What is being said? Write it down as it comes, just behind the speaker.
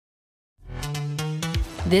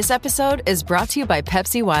This episode is brought to you by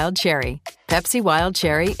Pepsi Wild Cherry. Pepsi Wild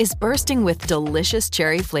Cherry is bursting with delicious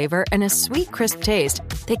cherry flavor and a sweet, crisp taste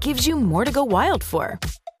that gives you more to go wild for.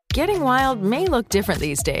 Getting wild may look different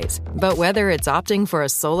these days, but whether it's opting for a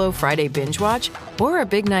solo Friday binge watch or a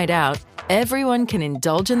big night out, everyone can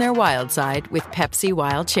indulge in their wild side with Pepsi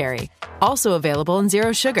Wild Cherry. Also available in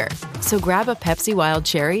Zero Sugar. So grab a Pepsi Wild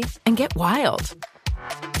Cherry and get wild.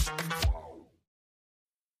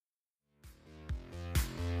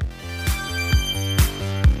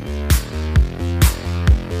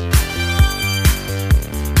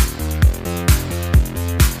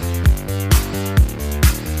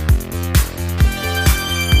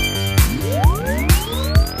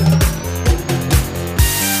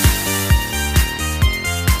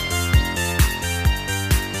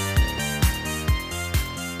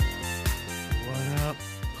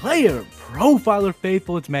 Player Profiler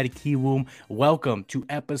faithful, it's Matty Kiwoom. Welcome to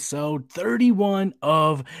episode 31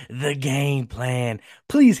 of The Game Plan.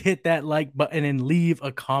 Please hit that like button and leave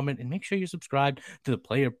a comment, and make sure you're subscribed to the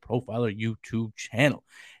Player Profiler YouTube channel.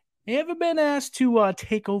 Have you ever been asked to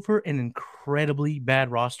take over an incredibly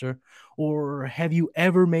bad roster? Or have you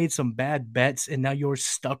ever made some bad bets and now you're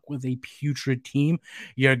stuck with a putrid team?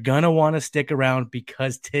 You're going to want to stick around,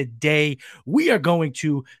 because today we are going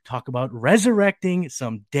to talk about resurrecting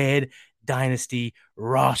some dead Dynasty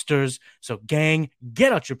rosters. So gang,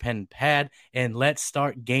 get out your pen and pad and let's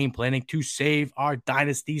start game planning to save our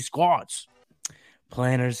Dynasty squads.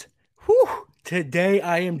 Planners, today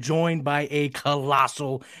I am joined by a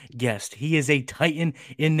colossal guest. He is a titan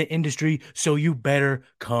in the industry, so you better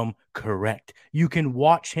come correct. You can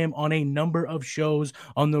watch him on a number of shows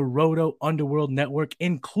on the Roto Underworld Network,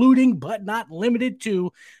 including but not limited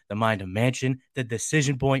to The Mind of Mansion, The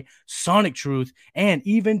Decision Point, Sonic Truth, and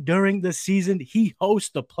even during the season, he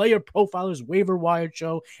hosts the Player Profilers Waiver Wire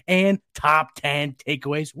Show and Top 10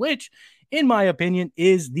 Takeaways, which, in my opinion,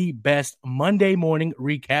 is the best Monday morning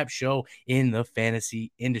recap show in the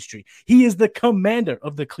fantasy industry. He is the commander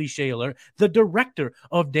of the Cliche Alert, the director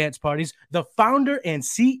of Dance Parties, the founder and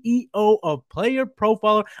CEO of Player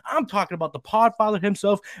Profiler. I'm talking about the Podfather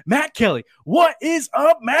himself, Matt Kelly. What is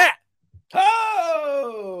up, Matt?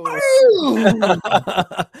 Oh!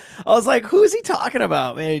 I was like, who's he talking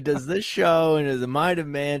about? Man, he does this show and does the Mind of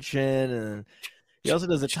Mansion, and he also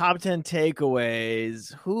does the top 10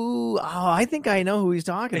 takeaways. I think I know who he's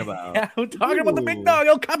talking about. Yeah, we're talking about the big dog,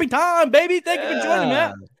 El Capitan, baby. Thank you for joining,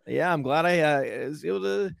 Matt. Yeah, I'm glad I was able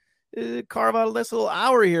to carve out a nice little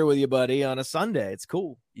hour here with you, buddy, on a Sunday. It's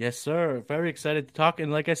cool. Yes, sir. Very excited to talk.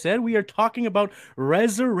 And like I said, we are talking about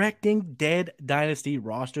resurrecting dead Dynasty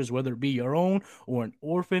rosters, whether it be your own or an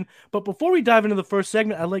orphan. But before we dive into the first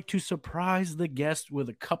segment, I'd like to surprise the guest with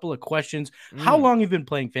a couple of questions. How long have you been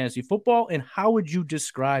playing fantasy football, and how would you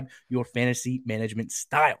describe your fantasy management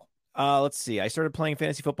style? Let's see. I started playing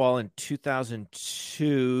fantasy football in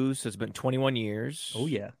 2002, so it's been 21 years. Oh,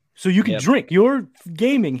 yeah. So you can drink. Your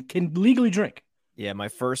gaming can legally drink. Yeah, my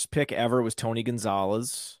first pick ever was Tony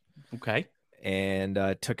Gonzalez. Okay. And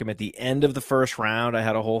took him at the end of the first round. I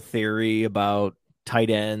had a whole theory about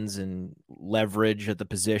tight ends and leverage at the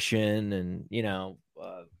position, and,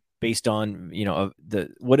 based on,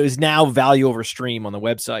 what is now value over stream on the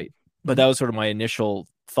website. But that was sort of my initial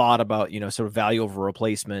thought about, sort of value over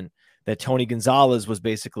replacement, that Tony Gonzalez was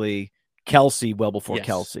basically Kelsey well before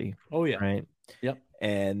Kelsey. Oh, yeah. Right? Yep.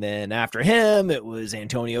 And then after him, it was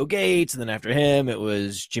Antonio Gates. And then after him, it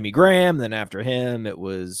was Jimmy Graham. Then after him, it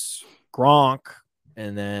was Gronk.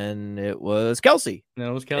 And then it was Kelsey. No,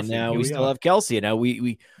 it was Kelsey. And now we still have Kelsey. And now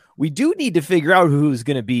we do need to figure out who's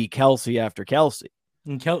going to be Kelsey after Kelsey.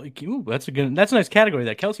 And that's a nice category.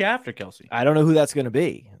 That Kelsey after Kelsey. I don't know who that's going to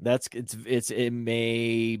be. It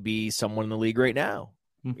may be someone in the league right now.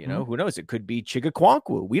 Mm-hmm. Who knows? It could be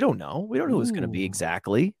Chigakwankwu. We don't know. We don't know who it's going to be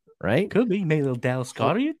exactly. Right? Could be. Maybe a little Dallas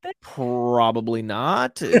Goedert, you think? Probably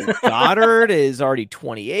not. Goddard is already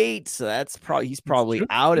 28, so he's probably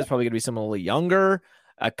out. It's probably going to be someone a little younger.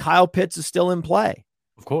 Kyle Pitts is still in play.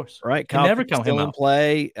 Of course. Right? Kyle never count him out. In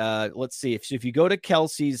play. Let's see. If you go to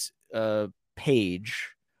Kelsey's page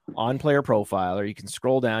on Player Profiler, you can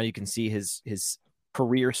scroll down. You can see his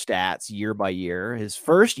career stats year by year. His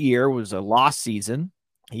first year was a lost season.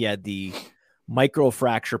 He had the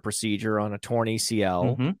microfracture procedure on a torn ACL.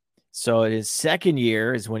 Mm-hmm. So his second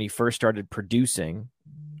year is when he first started producing,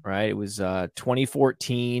 right? It was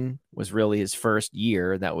 2014 was really his first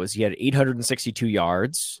year. He had 862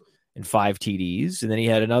 yards and 5 TDs. And then he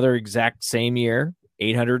had another exact same year,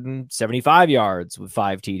 875 yards with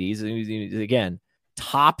 5 TDs. And he was, again,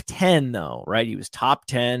 top 10 though, right? He was top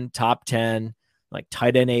 10, like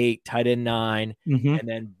tight end 8, tight end 9. Mm-hmm. And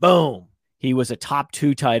then boom, he was a top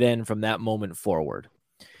 2 tight end from that moment forward.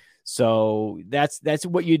 So that's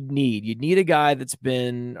what you'd need. You'd need a guy that's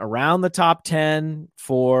been around the top 10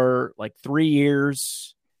 for like 3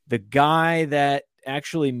 years. The guy that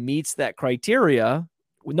actually meets that criteria,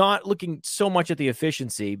 not looking so much at the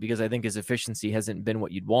efficiency, because I think his efficiency hasn't been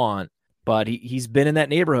what you'd want, but he's been in that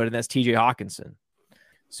neighborhood, and that's TJ Hawkinson.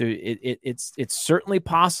 So it's certainly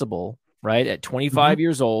possible, right? At 25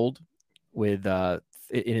 years old, with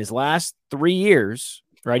in his last 3 years,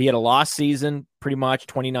 right? He had a lost season, pretty much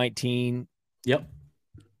 2019. Yep.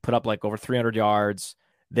 Put up like over 300 yards.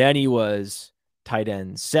 Then he was tight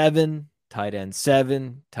end 7, tight end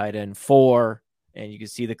 7, tight end 4, and you can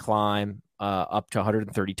see the climb up to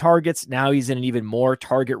 130 targets. Now he's in an even more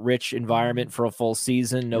target-rich environment for a full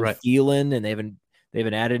season. No Thielen, and they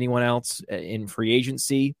haven't added anyone else in free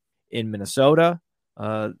agency in Minnesota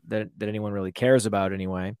that anyone really cares about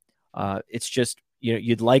anyway. It's just,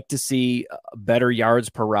 you'd like to see better yards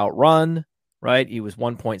per route run, right? He was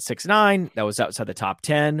 1.69. That was outside the top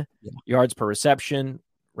 10. Yeah. Yards per reception,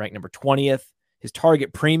 ranked number 20th. His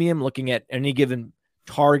target premium, looking at any given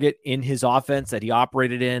target in his offense that he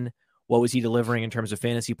operated in, what was he delivering in terms of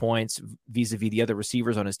fantasy points vis-a-vis the other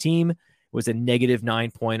receivers on his team, was a negative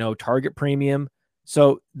 9.0 target premium.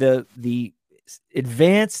 So the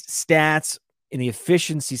advanced stats in the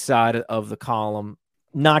efficiency side of the column,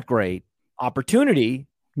 not great. Opportunity,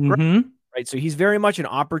 great, right? So he's very much an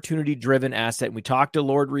opportunity-driven asset. And we talked to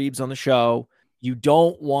Lord Reeves on the show. You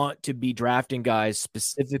don't want to be drafting guys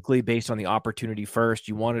specifically based on the opportunity first.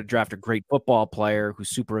 You want to draft a great football player who's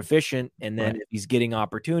super efficient, and then if he's getting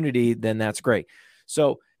opportunity, then that's great.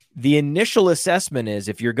 So the initial assessment is,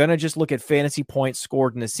 if you're going to just look at fantasy points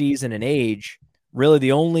scored in a season and age, really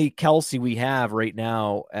the only Kelsey we have right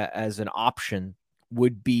now as an option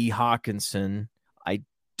would be Hawkinson. I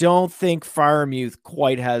don't think Freiermuth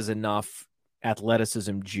quite has enough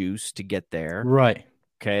athleticism juice to get there. Right.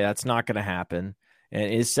 Okay, that's not going to happen.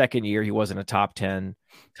 And his second year, he wasn't a top 10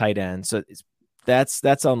 tight end. So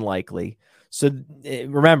that's unlikely. So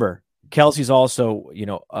remember, Kelsey's also,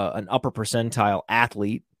 an upper percentile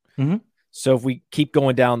athlete. So if we keep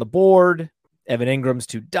going down the board, Evan Ingram's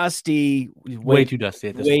too dusty. Way too dusty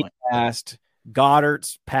at this point. Past.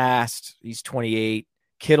 Goddard's past. He's 28.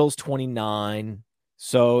 Kittle's 29.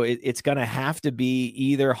 So it's going to have to be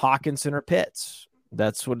either Hawkinson or Pitts.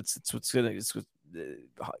 That's what what's going to.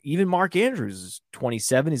 Even Mark Andrews is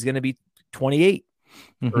 27. He's going to be 28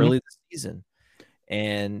 early this season.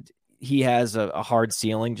 And he has a hard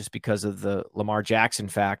ceiling just because of the Lamar Jackson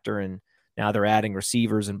factor. And now they're adding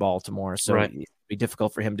receivers in Baltimore. So it'd be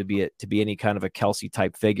difficult for him to be any kind of a Kelsey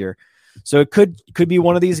type figure. So it could be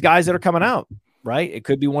one of these guys that are coming out, right? It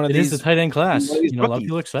could be one of these. It is the tight end class. A lot of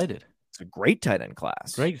people excited. It's a great tight end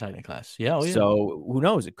class. Great tight end class. Yeah. Oh, yeah. So who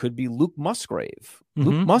knows? It could be Luke Musgrave.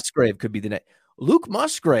 Luke Musgrave could be the next. Luke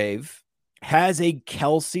Musgrave has a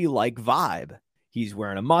Kelsey-like vibe. He's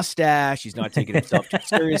wearing a mustache. He's not taking himself too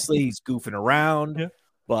seriously. He's goofing around,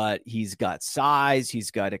 but he's got size. He's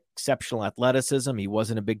got exceptional athleticism. He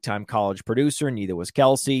wasn't a big-time college producer. Neither was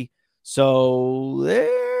Kelsey. So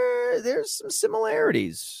there's some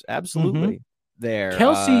similarities. Absolutely. There.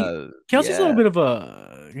 Kelsey's a little bit of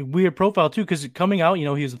a weird profile, too, because coming out, he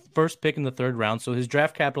was the first pick in the 3rd round, so his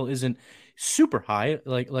draft capital isn't super high,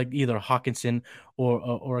 like either Hawkinson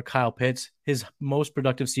or a Kyle Pitts. His most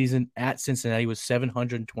productive season at Cincinnati was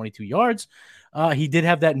 722 yards. He did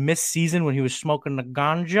have that missed season when he was smoking the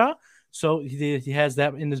ganja, so he has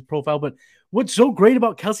that in his profile. But what's so great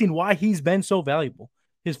about Kelsey and why he's been so valuable,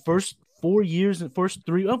 his first 4 years and first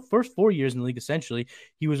 4 years in the league, essentially,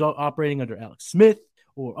 he was operating under Alex Smith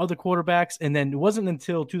or other quarterbacks, and then it wasn't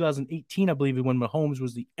until 2018, I believe, when Mahomes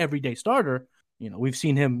was the everyday starter. We've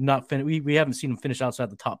seen him we haven't seen him finish outside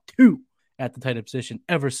the top 2 at the tight end position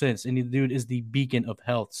ever since. And the dude is the beacon of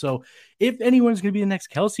health. So if anyone's going to be the next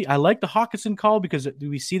Kelsey, I like the Hawkinson call because do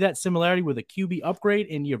we see that similarity with a QB upgrade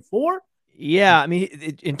in year 4? Yeah. I mean,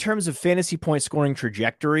 in terms of fantasy point scoring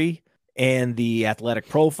trajectory and the athletic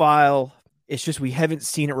profile, it's just, we haven't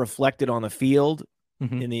seen it reflected on the field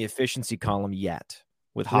in the efficiency column yet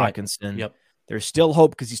with Hawkinson. Yep. There's still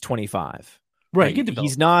hope because he's 25. Right.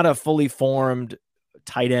 He's not a fully formed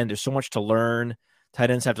tight end. There's so much to learn. Tight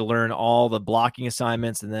ends have to learn all the blocking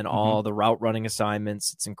assignments and then all the route running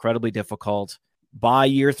assignments. It's incredibly difficult. By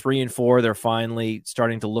year 3 and 4, they're finally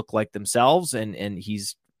starting to look like themselves, and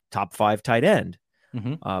he's top 5 tight end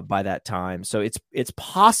by that time. So it's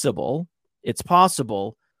possible. It's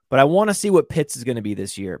possible, but I want to see what Pitts is going to be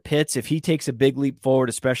this year. Pitts, if he takes a big leap forward,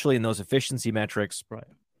 especially in those efficiency metrics,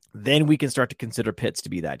 then we can start to consider Pitts to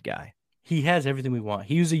be that guy. He has everything we want.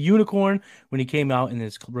 He was a unicorn when he came out in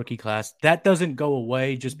his rookie class. That doesn't go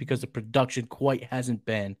away just because the production quite hasn't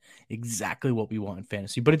been exactly what we want in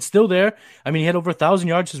fantasy, but it's still there. I mean, he had over 1,000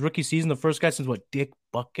 yards his rookie season, the first guy since Dick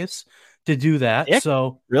Butkus to do that. Dick?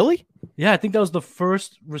 So really? Yeah, I think that was the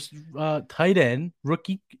first tight end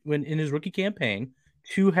rookie in his rookie campaign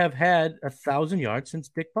to have had 1,000 yards since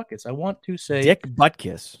Dick Butkus. I want to say Dick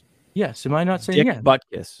Butkus. Yes. Am I not saying Dick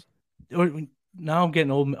Butkus? Or now I'm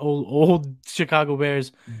getting old Chicago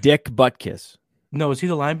Bears. Dick Butkus. No, is he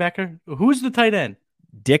the linebacker? Who's the tight end?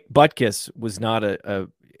 Dick Butkus was not a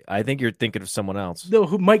I think you're thinking of someone else.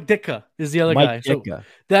 No, Mike Ditka is the other guy. Ditka. So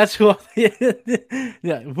that's who.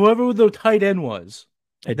 Yeah, whoever the tight end was.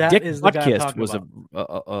 Dick Butkus was a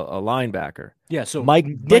linebacker. Yeah, so Mike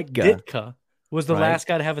Ditka was the last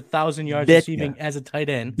guy to have 1,000 yards receiving as a tight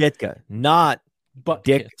end. Ditka, not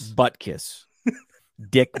Dick Butkus.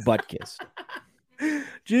 Dick Butkus.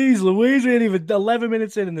 Jeez Louise, we ain't even 11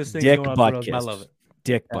 minutes in this thing. Dick going Butkus. I love it.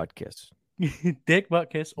 Dick Butkus. Dick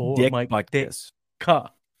Butkus or Dick Mike Butkus.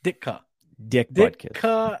 Dick Butkus.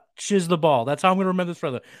 Catches the ball. That's how I'm going to remember this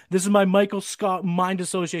further. This is my Michael Scott mind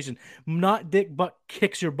association. Not Dick Butt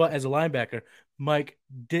kicks your butt as a linebacker. Mike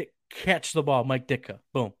Dick catch the ball. Mike Ditka.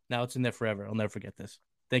 Boom. Now it's in there forever. I'll never forget this.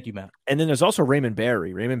 Thank you, Matt. And then there's also Raymond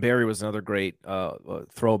Berry. Raymond Berry was another great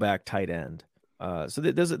throwback tight end. So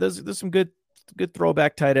there's some good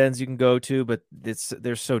throwback tight ends you can go to, but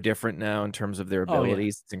they're so different now in terms of their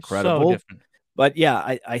abilities. It's incredible. So different. But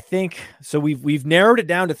yeah, I think so. We've narrowed it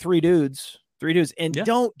down to three dudes, and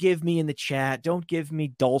don't give me in the chat. Don't give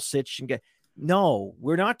me Dulcich and no.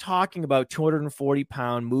 We're not talking about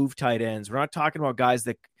 240-pound move tight ends. We're not talking about guys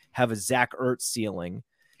that have a Zach Ertz ceiling.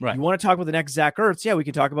 Right. You want to talk about the next Zach Ertz? Yeah, we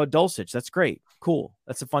can talk about Dulcich. That's great, cool.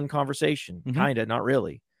 That's a fun conversation. Kinda, not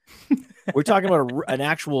really. We're talking about an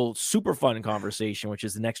actual super fun conversation, which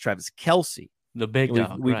is the next Travis Kelce, the big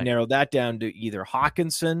dog. We've narrowed that down to either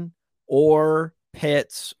Hawkinson or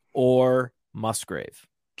Pitts or Musgrave.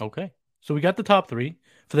 Okay. So we got the top three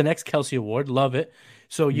for the next Kelce Award. Love it.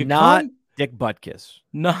 So you not Dick Butkus.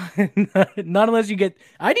 Not unless you get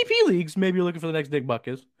IDP leagues. Maybe you're looking for the next Dick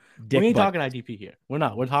Butkus. We ain't talking IDP here. We're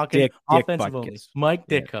not. We're talking offensive only. Mike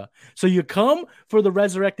Ditka. Yeah. So you come for the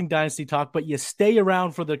Resurrecting Dynasty talk, but you stay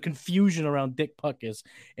around for the confusion around Dick Butkus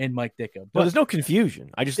and Mike Ditka. But there's no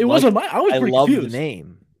confusion. I love the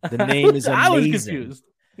name. The name is amazing. I was confused.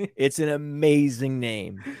 It's an amazing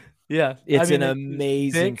name. Yeah. It's an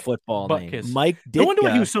amazing football Butkus. name. Mike Ditka. No wonder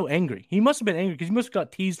why he was so angry. He must have been angry because he must have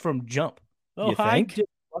got teased from jump. Oh, you think? Dick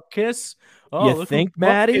Butkus. Oh, you think,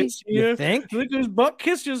 Maddie? You think? Look, his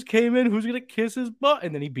Butkus just came in. Who's gonna kiss his butt?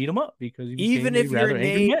 And then he beat him up because he even if your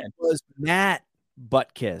name was Matt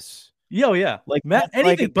Butkus. Yo, yeah, like Matt.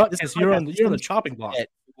 Anything Butkus, you're on the chopping block.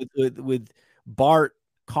 With Bart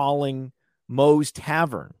calling Moe's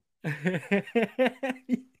Tavern.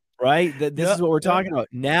 Right? This is what we're talking about.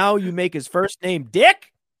 Now you make his first name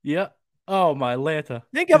Dick? Yeah. Oh, my Lanta.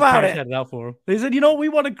 Think about it. Had it out for him. They said, we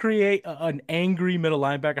want to create an angry middle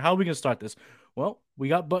linebacker. How are we going to start this? Well, we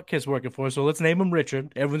got Butkus working for us, so let's name him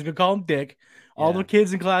Richard. Everyone's going to call him Dick. All the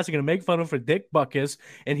kids in class are going to make fun of him for Dick Butkus,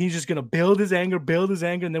 and he's just going to build his anger,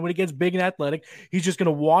 and then when he gets big and athletic, he's just going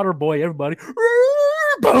to water boy everybody.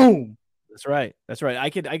 Boom! That's right. I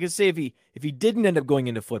could say if he didn't end up going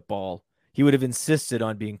into football, he would have insisted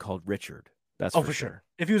on being called Richard. That's for sure.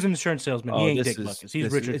 If he was an insurance salesman, he ain't Dick Butkus.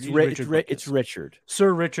 He's Richard. It's Richard.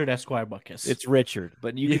 Sir Richard Esquire Butkus. It's Richard.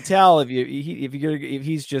 But you can tell if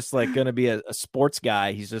he's just like going to be a sports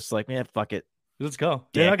guy, he's just like, man, fuck it. Let's go.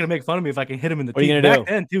 Dick. They're not going to make fun of me if I can hit him in the teeth. What are you going to do?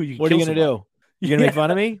 Then, too, what are you going to do? You're going to make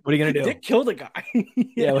fun of me? What are you going to do? Dick killed a guy.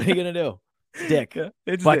 Yeah, what are you going to do? Dick.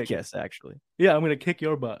 It's Butkus, actually. Yeah, I'm going to kick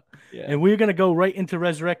your butt. Yeah. And we're going to go right into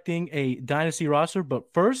resurrecting a dynasty roster.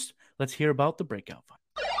 But first, let's hear about the breakout finder.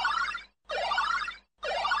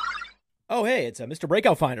 Oh, hey, it's Mr.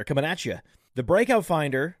 Breakout Finder coming at you. The Breakout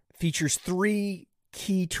Finder features 3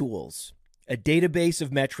 key tools. A database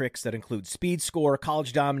of metrics that include speed score,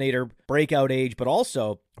 college dominator, breakout age, but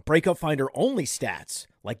also Breakout Finder only stats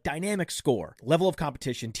like dynamic score, level of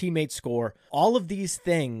competition, teammate score. All of these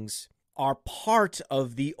things are part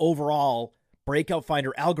of the overall Breakout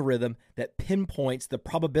Finder algorithm that pinpoints the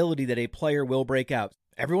probability that a player will break out.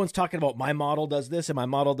 Everyone's talking about my model does this and my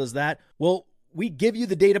model does that. Well, we give you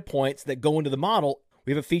the data points that go into the model.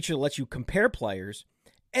 We have a feature that lets you compare players,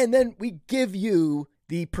 and then we give you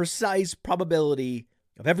the precise probability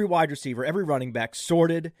of every wide receiver, every running back,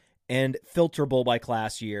 sorted and filterable by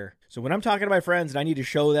class year. So when I'm talking to my friends and I need to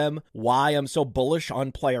show them why I'm so bullish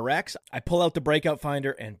on player X, I pull out the Breakout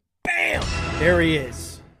Finder and bam, there he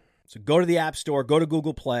is. So go to the App Store, go to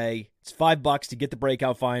Google Play, It's $5 to get the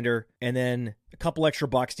breakout finder, and then a couple extra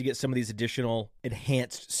bucks to get some of these additional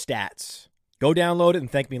enhanced stats. Go download it and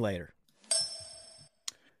thank me later.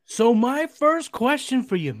 So my first question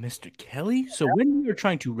for you, Mr. Kelly. So when you're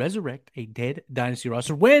trying to resurrect a dead Dynasty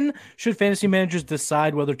roster, when should fantasy managers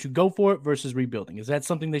decide whether to go for it versus rebuilding? Is that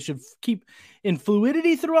something they should keep in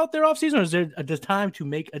fluidity throughout their offseason, or is there a time to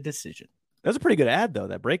make a decision? That's a pretty good ad, though,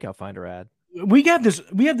 that breakout finder ad. We have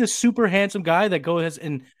this super handsome guy that goes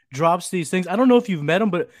and drops these things. I don't know if you've met him,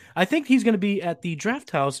 but I think he's going to be at the Draft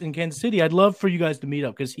House in Kansas City. I'd love for you guys to meet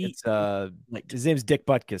up because his name's Dick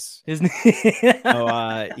Butkus. His name.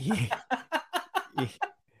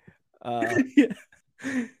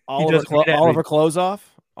 All of her clothes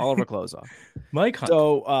off. All of her clothes off. Mike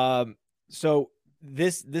Hunt. So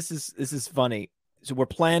this is funny. So we're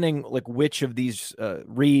planning like which of these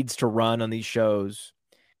reads to run on these shows,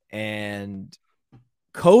 and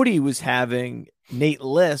Cody was having Nate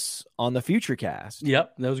Liss on the Futurecast.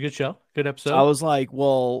 Yep, that was a good show. Good episode. So I was like,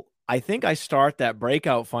 well, I think I start that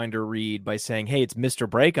Breakout Finder read by saying, hey, it's Mr.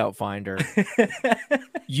 Breakout Finder.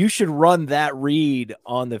 You should run that read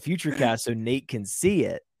on the Futurecast so Nate can see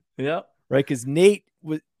it. Yep. Right? Because Nate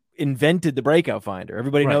invented the Breakout Finder.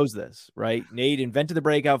 Everybody knows this, right? Nate invented the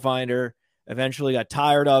Breakout Finder, eventually got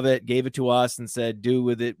tired of it, gave it to us and said, do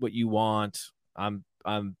with it what you want. I'm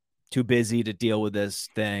too busy to deal with this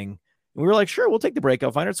thing. And we were like, sure, we'll take the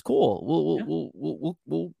breakout finder. It's cool.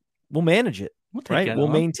 We'll manage it. We'll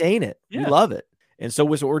maintain it. Yeah. We love it. And so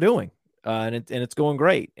that's what we're doing. And it's going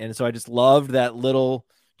great. And so I just loved that little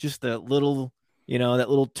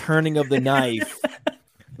turning of the knife,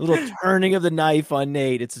 little turning of the knife on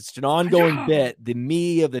Nate. It's just an ongoing bit. The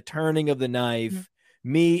me of the turning of the knife,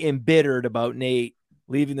 me embittered about Nate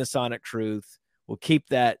leaving the Sonic Truth. We'll keep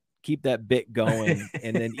that bit going.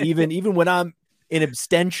 And then even when I'm in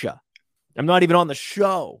absentia, I'm not even on the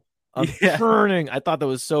show, I'm turning. I thought that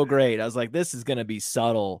was so great. I was like, this is going to be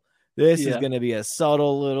subtle. This is going to be a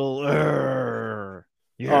subtle little. I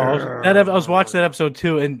was watching that episode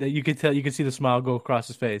too, and you could see the smile go across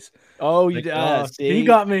his face. Oh, you he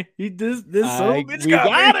got me. We got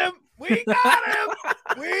him. We got him.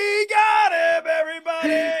 We got him,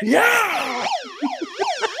 everybody. Yeah.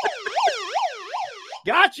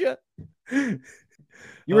 Gotcha. You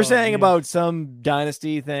were saying about some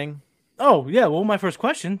Dynasty thing. Oh, yeah. Well, my first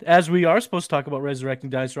question, as we are supposed to talk about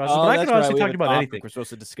Resurrecting Dynasty rosters, but I can honestly talk about anything. We're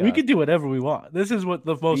supposed to discuss. We can do whatever we want. This is what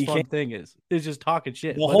the most fun thing is just talking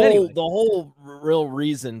shit. The whole real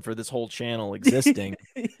reason for this whole channel existing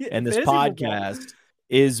and this podcast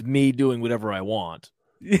is me doing whatever I want.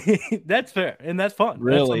 That's fair, and that's fun.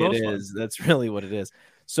 Really, it is. That's really what it is.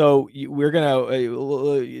 So we're going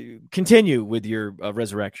to continue with your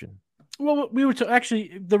resurrection. Well, we were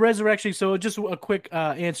actually the resurrection. So just a quick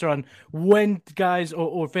answer on when guys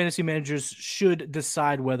or fantasy managers should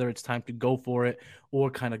decide whether it's time to go for it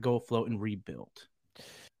or kind of go afloat and rebuild.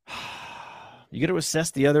 You got to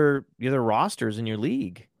assess the other rosters in your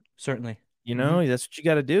league. Certainly, that's what you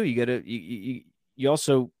got to do. You got to you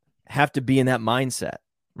also have to be in that mindset,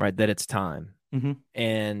 right? That it's time,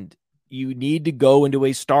 and you need to go into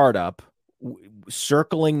a startup,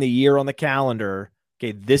 circling the year on the calendar.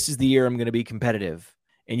 Okay, this is the year I'm going to be competitive.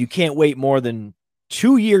 And you can't wait more than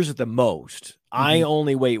 2 years at the most. I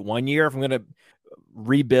only wait 1 year. If I'm going to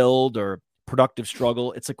rebuild or productive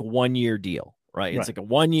struggle, it's like a 1 year deal, right? It's like a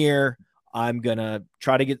 1 year. I'm going to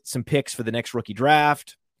try to get some picks for the next rookie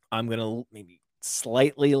draft. I'm going to maybe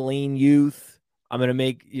slightly lean youth. I'm going to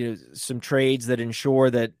make some trades that ensure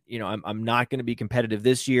that I'm not going to be competitive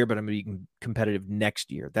this year, but I'm going to be competitive next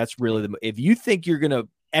year. That's really if you think you're going to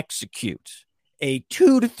execute a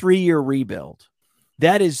 2 to 3 year rebuild,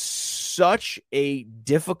 that is such a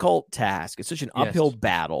difficult task. It's such an uphill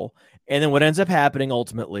battle. And then what ends up happening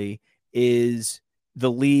ultimately is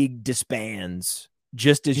the league disbands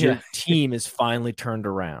just as your team is finally turned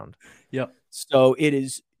around. Yep. So it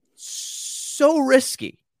is so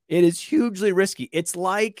risky. It is hugely risky. It's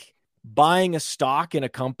like buying a stock in a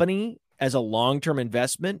company as a long-term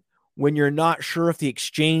investment when you're not sure if the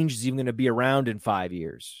exchange is even going to be around in 5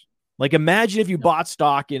 years. Like imagine if you bought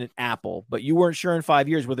stock in Apple, but you weren't sure in 5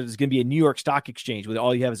 years whether there's going to be a New York Stock Exchange where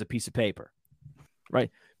all you have is a piece of paper, right?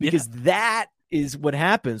 Because that is what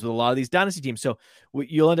happens with a lot of these dynasty teams. So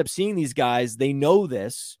you'll end up seeing these guys, they know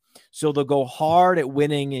this, so they'll go hard at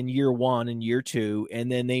winning in year 1 and year 2,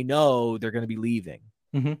 and then they know they're going to be leaving.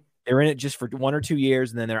 They're in it just for 1 or 2 years,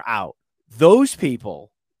 and then they're out. Those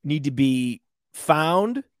people need to be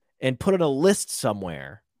found and put on a list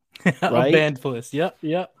somewhere. Right? A banned list. Yep.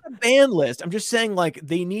 A banned list. I'm just saying, like,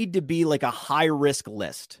 they need to be like a high risk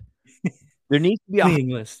list, There needs to be a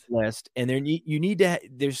Cleaning list, and there needs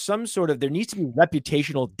to be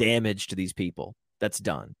reputational damage to these people that's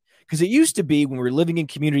done. Because it used to be when we were living in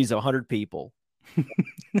communities of 100 people,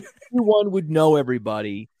 everyone would know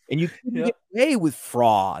everybody, and you couldn't get away with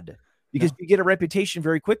fraud because you get a reputation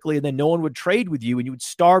very quickly, and then no one would trade with you, and you would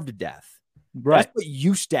starve to death. Right. That's what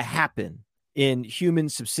used to happen in human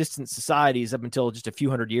subsistence societies up until just a few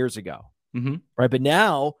hundred years ago. Mm-hmm. Right. But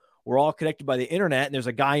now we're all connected by the internet, and there's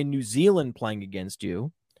a guy in New Zealand playing against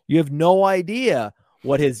you. You have no idea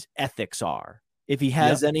what his ethics are, if he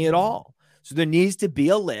has any at all. So there needs to be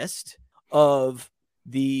a list of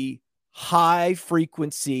the high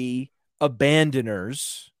frequency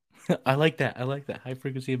abandoners. I like that. High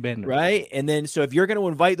frequency abandoners. Right. And then, so if you're going to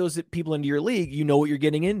invite those people into your league, you know what you're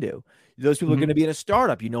getting into. Those people are going to be in a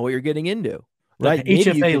startup. You know what you're getting into. Right. Maybe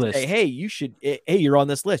HFA you list. Say, hey, you're on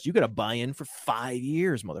this list. You got to buy in for 5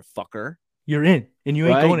 years, motherfucker. You're in, and you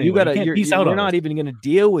ain't going anywhere. You're not even going to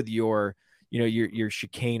deal with your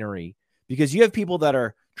chicanery, because you have people that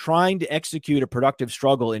are trying to execute a productive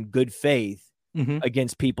struggle in good faith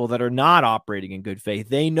against people that are not operating in good faith.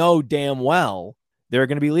 They know damn well they're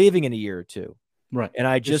going to be leaving in a year or two. Right. And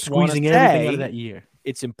I just want to say everything out of that year.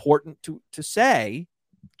 It's important to say,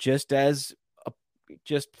 just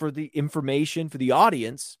for the information for the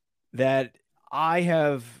audience, that I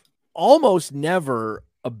have almost never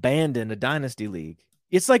abandoned a dynasty league.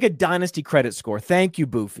 It's like a dynasty credit score. Thank you,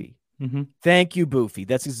 Boofy. Thank you, Boofy.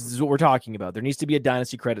 This is what we're talking about. There needs to be a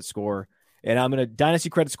dynasty credit score, and I'm going to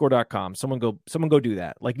dynastycreditscore.com. Someone go do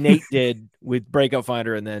that, like Nate did with Breakout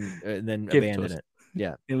Finder, and then abandon it.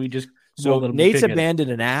 Yeah, and we just Nate's abandoned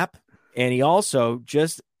an app, and he also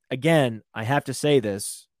again, I have to say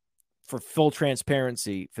this for full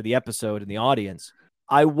transparency for the episode and the audience.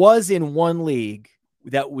 I was in one league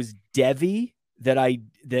that was Devi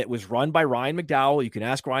that was run by Ryan McDowell. You can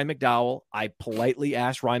ask Ryan McDowell. I politely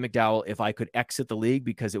asked Ryan McDowell if I could exit the league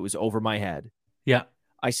because it was over my head. Yeah.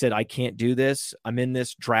 I said, I can't do this. I'm in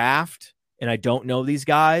this draft and I don't know these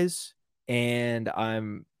guys. And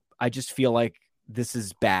I just feel like this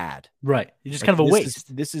is bad. Right. You're just kind of a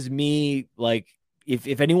waste. This is me. Like,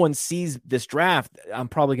 if anyone sees this draft, I'm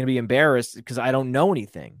probably going to be embarrassed because I don't know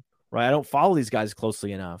anything, right? I don't follow these guys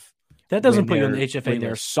closely enough. That doesn't put you on the HFA when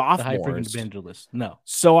they're sophomores. The high-frequency abandoned list. No.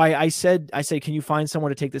 So I said, can you find someone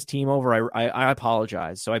to take this team over? I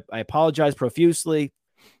apologize. So I apologize profusely.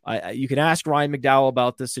 You can ask Ryan McDowell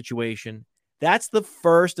about this situation. That's the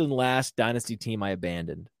first and last dynasty team I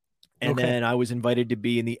abandoned. And then I was invited to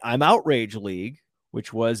be in the I'm Outrage League,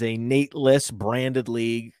 which was a Nate Liss branded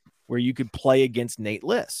league where you could play against Nate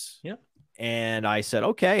Liss. Yeah. And I said,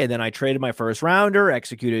 okay. And then I traded my first rounder,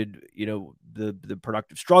 executed, the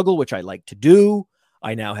productive struggle, which I like to do.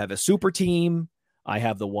 I now have a super team. I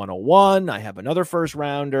have the 101. I have another first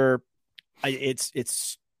rounder.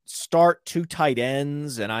 It's start 2 tight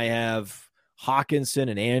ends, and I have Hawkinson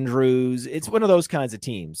and Andrews. It's one of those kinds of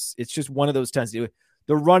teams. It's just one of those times. The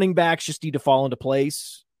running backs just need to fall into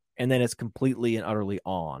place, and then it's completely and utterly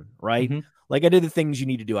on, right? Mm-hmm. Like I did the things you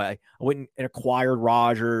need to do. I went and acquired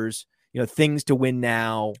Rodgers, things to win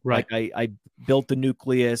now. Right. Like I built the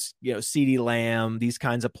nucleus, CeeDee Lamb, these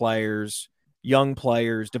kinds of players, young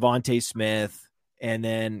players, Devontae Smith, and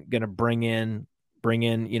then going to bring in,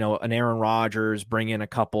 an Aaron Rodgers, bring in a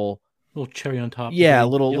couple. Little cherry on top. Yeah,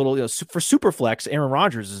 little, for Superflex, Aaron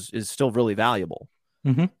Rodgers is still really valuable.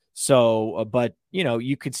 Mm-hmm. So, but,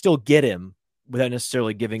 you could still get him without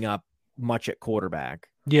necessarily giving up much at quarterback.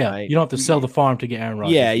 Yeah, right? You don't have to sell the farm to get Aaron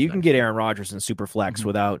Rodgers. Yeah, you can get Aaron Rodgers in Superflex mm-hmm.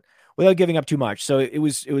 without giving up too much. So it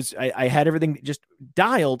was I had everything just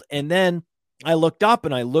dialed, and then I looked up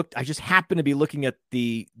and I just happened to be looking at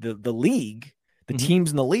the league, the mm-hmm.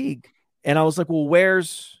 teams in the league, and I was like, well,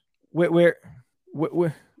 where's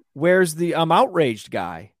the outraged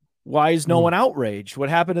guy? Why is no one outraged? What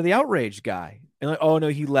happened to the outraged guy? And like, oh no,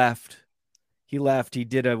 he left. He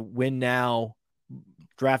did a win now,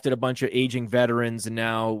 drafted a bunch of aging veterans, and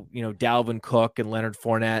now, Dalvin Cook and Leonard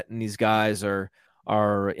Fournette and these guys are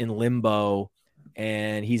in limbo,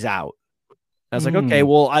 and he's out. I was like, okay,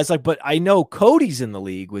 well, but I know Cody's in the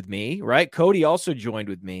league with me, right? Cody also joined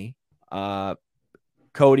with me.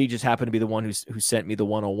 Cody just happened to be the one who sent me the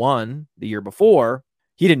 101 the year before.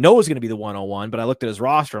 He didn't know it was going to be the 101, but I looked at his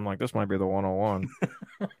roster. I'm like, this might be the 101.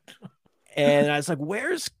 And I was like,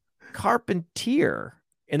 where's Carpentier?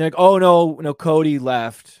 And they're like, oh, no, Cody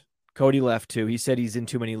left. Cody left too. He said he's in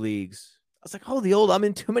too many leagues. I was like, oh, the old I'm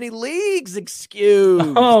in too many leagues excuse.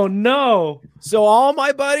 Oh, no. So all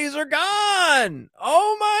my buddies are gone.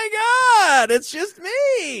 Oh, my God. It's just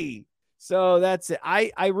me. So that's it.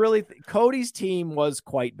 I really Cody's team was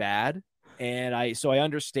quite bad. And I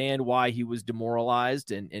understand why he was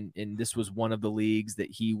demoralized, and this was one of the leagues that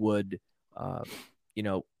he would,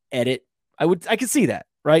 edit. I could see that,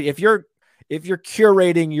 right? If you're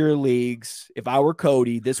curating your leagues, if I were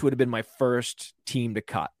Cody, this would have been my first team to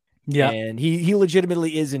cut. Yeah. And he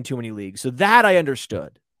legitimately is in too many leagues. So that I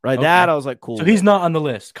understood, right? Okay. That I was like, cool. So he's not on the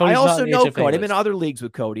list. Cody's I also know Cody. I'm in other leagues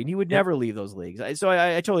with Cody, and he would never leave those leagues. So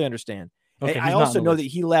I totally understand. Okay, I also know that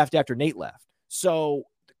he left after Nate left. So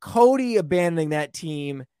Cody abandoning that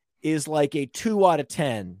team is like a 2 out of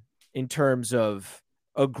 10 in terms of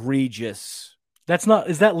egregious.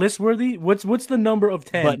 Is that list worthy? What's the number of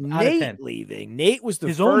 10? But Nate leaving. Nate was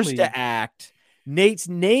the first to act. Nate's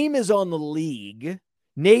name is on the league.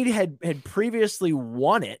 Nate had previously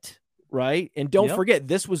won it, right? And don't forget,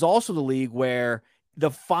 this was also the league where the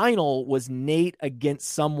final was Nate against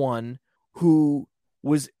someone who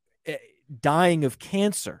was dying of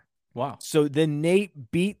cancer. Wow. So then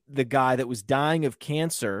Nate beat the guy that was dying of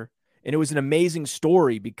cancer, and it was an amazing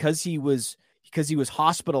story because he was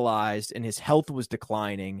hospitalized and his health was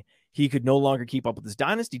declining. He could no longer keep up with his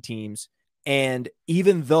dynasty teams. And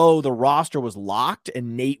even though the roster was locked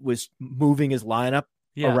and Nate was moving his lineup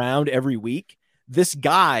around every week, this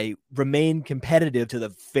guy remained competitive to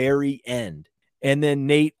the very end. And then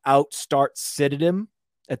Nate sit him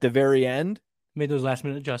at the very end. Made those last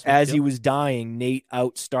minute adjustments. As he was dying, Nate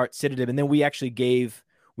sitted him. And then we actually gave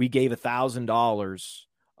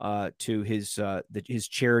 $1,000 to his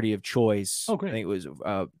charity of choice. Oh, great. I think it was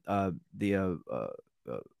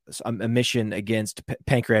a mission against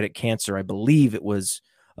pancreatic cancer. I believe it was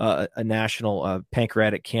a national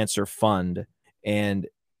pancreatic cancer fund. And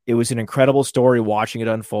it was an incredible story watching it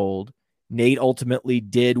unfold. Nate ultimately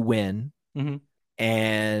did win. Mm-hmm.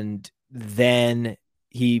 And then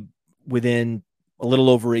within a little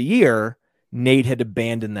over a year, Nate had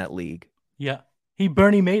abandoned that league. Yeah. He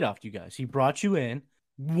Bernie Madoffed you guys. He brought you in,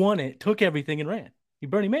 won it, took everything and ran. He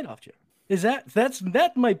Bernie Madoffed you.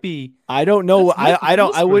 That might be. I don't know.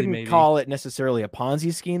 I wouldn't call it necessarily a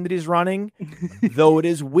Ponzi scheme that he's running, though it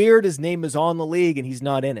is weird. His name is on the league and he's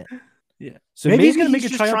not in it. Yeah. So maybe he's going to make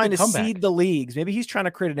trying to seed the leagues. Maybe he's trying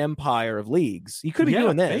to create an empire of leagues. He could be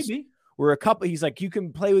doing this. Maybe. Where he's like, you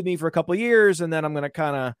can play with me for a couple of years, and then I'm going to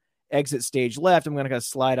kind of exit stage left. I'm going to kind of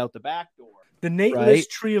slide out the back door. The Nate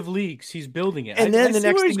List tree of leagues. He's building it. And then the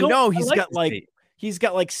next thing you know, he's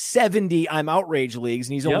got like 70 I'm outraged leagues,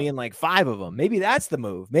 and he's only in like 5 of them. Maybe that's the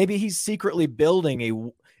move. Maybe he's secretly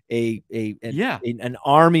building an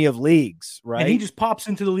army of leagues, right? And he just pops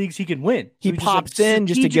into the leagues he can win. So he pops in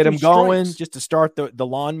just to get him going, just to start the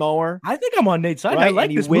lawnmower. I think I'm on Nate's side. Right? I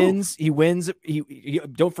like this move. He wins. He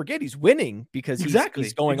don't forget he's winning because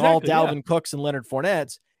he's going all Dalvin Cooks and Leonard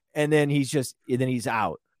Fournettes, and then he's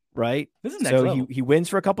out, right? This is next level. He wins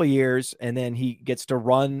for a couple of years, and then he gets to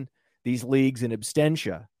run these leagues in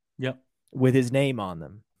absentia. Yep. With his name on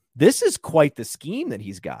them. This is quite the scheme that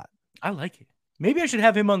he's got. I like it. Maybe I should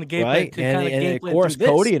have him on the game plan to kind of game plan. Of course,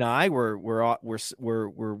 Cody and I were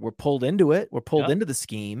pulled into it. We're pulled into the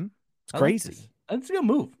scheme. It's crazy. That's a good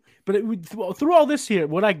move. But through all this here,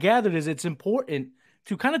 what I gathered is it's important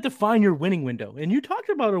to kind of define your winning window. And you talked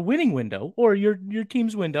about a winning window or your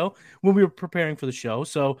team's window when we were preparing for the show.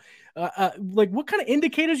 So, what kind of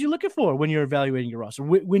indicators are you looking for when you're evaluating your roster?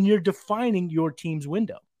 When you're defining your team's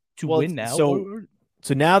window to win now? So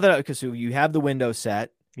now that you have the window set,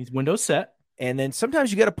 these windows set. And then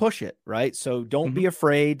sometimes you got to push it, right? So don't be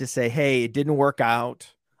afraid to say, hey, it didn't work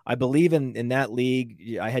out. I believe in that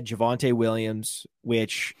league, I had Javonte Williams,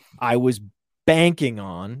 which I was banking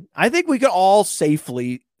on. I think we could all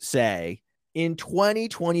safely say in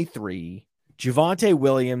 2023, Javonte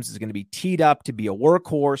Williams is going to be teed up to be a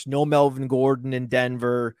workhorse. No Melvin Gordon in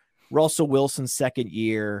Denver. Russell Wilson's second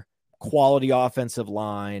year. Quality offensive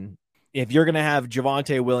line. If you're going to have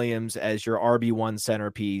Javonte Williams as your RB1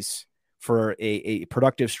 centerpiece for a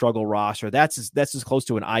productive struggle roster, that's as close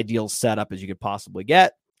to an ideal setup as you could possibly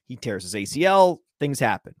get. He tears his ACL, things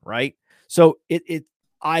happen, right? So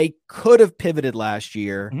I could have pivoted last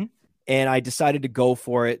year, and I decided to go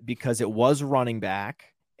for it because it was running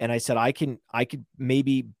back, and I said I could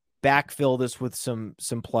maybe backfill this with some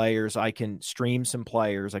players. I can stream some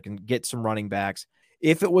players. I can get some running backs.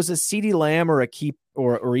 If it was a CeeDee Lamb or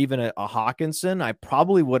or even a Hawkinson, I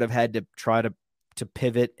probably would have had to try to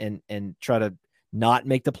pivot and try to not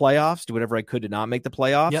make the playoffs, do whatever I could to not make the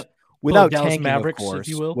playoffs without tanking, Mavericks, of course, if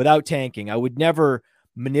you will. Without tanking. I would never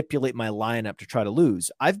manipulate my lineup to try to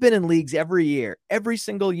lose. I've been in leagues every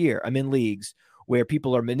single year. I'm in leagues where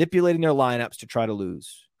people are manipulating their lineups to try to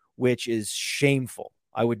lose, which is shameful.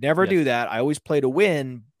 I would never do that. I always play to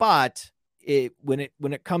win, but when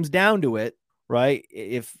it comes down to it, right?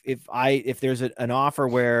 If there's an offer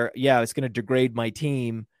where, yeah, it's going to degrade my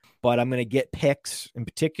team, but I'm going to get picks in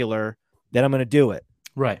particular, then I'm going to do it.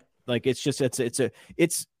 Right. Like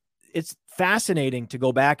it's fascinating to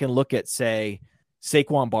go back and look at, say,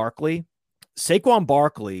 Saquon Barkley. Saquon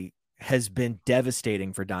Barkley has been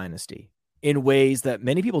devastating for Dynasty in ways that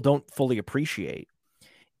many people don't fully appreciate,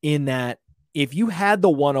 in that if you had the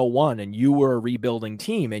 101 and you were a rebuilding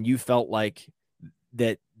team and you felt like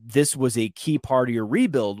that this was a key part of your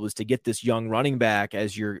rebuild, was to get this young running back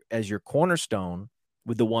as your cornerstone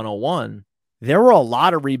with the 101, there were a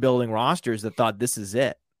lot of rebuilding rosters that thought this is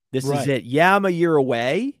it. This is it. Yeah, I'm a year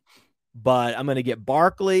away, but I'm going to get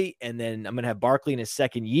Barkley, and then I'm going to have Barkley in his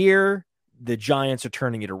second year. The Giants are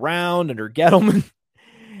turning it around under Gettleman,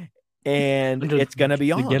 and it's going to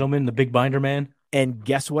be on. Gettleman, the big binder man. And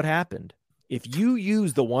guess what happened? If you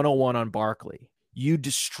use the 101 on Barkley, you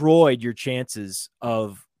destroyed your chances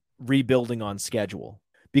of rebuilding on schedule,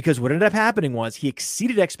 because what ended up happening was he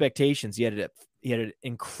exceeded expectations. He had an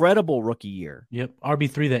incredible rookie year. Yep,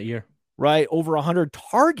 RB3 that year. Right, over 100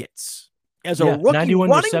 targets as a rookie 91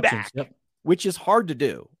 running back, which is hard to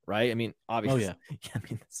do, right? I mean, obviously. Oh, yeah. I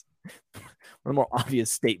mean, it's one of the more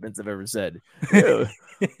obvious statements I've ever said.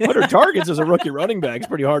 100 targets as a rookie running back is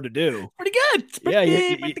pretty hard to do. Pretty good.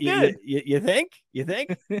 Good. You think? You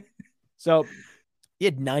think? So he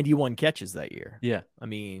had 91 catches that year. Yeah. I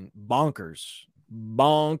mean, bonkers,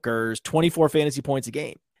 24 fantasy points a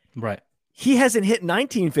game. Right. He hasn't hit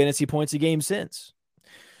 19 fantasy points a game since.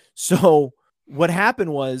 So what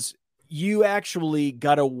happened was you actually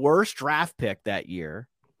got a worse draft pick that year.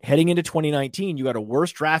 Heading into 2019, you got a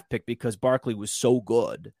worse draft pick because Barkley was so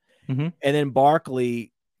good. Mm-hmm. And then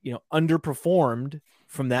Barkley, underperformed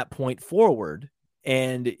from that point forward,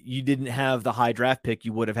 and you didn't have the high draft pick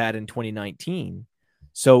you would have had in 2019.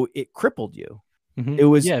 So it crippled you. Mm-hmm. It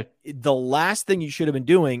was the last thing you should have been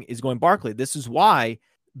doing is going Barkley. This is why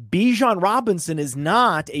Bijan Robinson is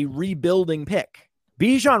not a rebuilding pick.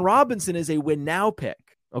 Bijan Robinson is a win now pick.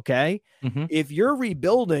 Okay. Mm-hmm. If you're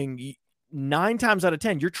rebuilding, 9 times out of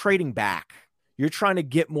 10, you're trading back. You're trying to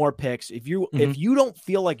get more picks. If you don't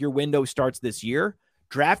feel like your window starts this year,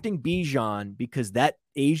 drafting Bijan, because that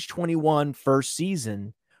age 21 first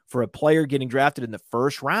season for a player getting drafted in the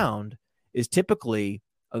first round is typically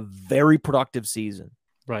a very productive season.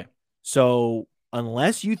 Right. So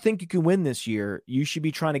unless you think you can win this year, you should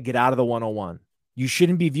be trying to get out of the 101. You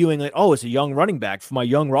shouldn't be viewing like, oh, it's a young running back for my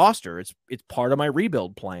young roster. It's part of my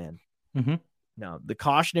rebuild plan. Mm-hmm. No, the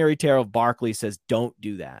cautionary tale of Barkley says don't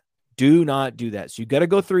do that. Do not do that. So you got to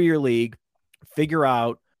go through your league, figure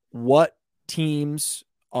out what teams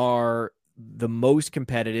are the most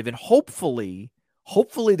competitive, and hopefully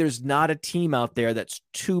there's not a team out there that's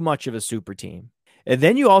too much of a super team. And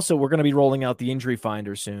then we're going to be rolling out the injury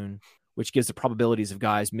finder soon, which gives the probabilities of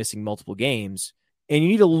guys missing multiple games. And you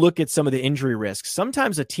need to look at some of the injury risks.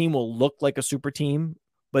 Sometimes a team will look like a super team,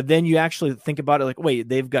 but then you actually think about it like, wait,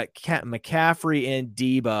 they've got McCaffrey and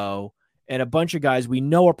Debo and a bunch of guys we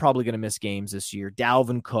know are probably going to miss games this year.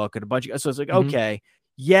 Dalvin Cook and a bunch of, so it's like, okay,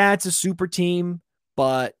 yeah, it's a super team,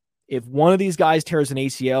 but if one of these guys tears an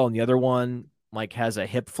ACL and the other one like has a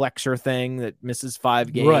hip flexor thing that misses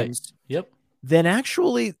 5 games, right. Yep. Then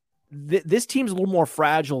actually this team's a little more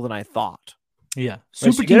fragile than I thought. Yeah.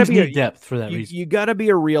 Super teams need depth for that reason. You got to be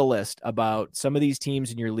a realist about some of these teams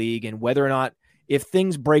in your league and whether or not, if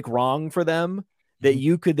things break wrong for them, that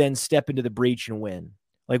you could then step into the breach and win.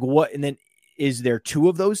 Like what? And then is there 2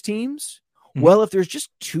 of those teams? Mm-hmm. Well, if there's just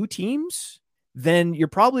 2 teams, then you're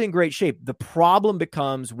probably in great shape. The problem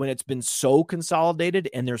becomes when it's been so consolidated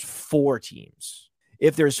and there's 4 teams.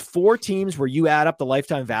 If there's 4 teams where you add up the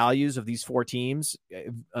lifetime values of these 4 teams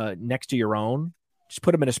next to your own, just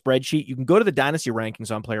put them in a spreadsheet. You can go to the Dynasty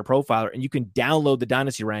rankings on Player Profiler, and you can download the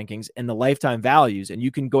Dynasty rankings and the lifetime values, and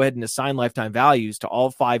you can go ahead and assign lifetime values to all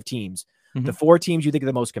 5 teams. Mm-hmm. The 4 teams you think are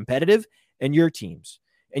the most competitive and your teams.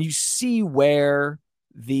 And you see where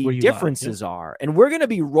the differences are. And we're going to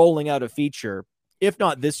be rolling out a feature, if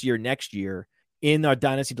not this year, next year, in our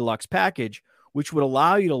Dynasty Deluxe package, which would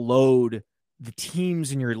allow you to load the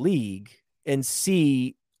teams in your league and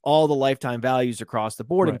see all the lifetime values across the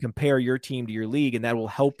board and compare your team to your league. And that will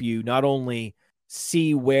help you not only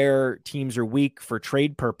see where teams are weak for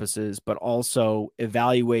trade purposes, but also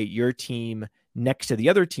evaluate your team next to the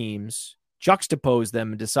other teams, juxtapose them,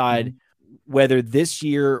 and decide whether this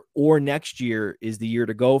year or next year is the year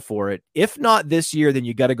to go for it. If not this year, then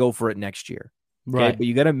you got to go for it next year. Okay? Right. But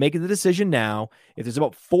you got to make the decision now. If there's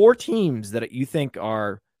about 4 teams that you think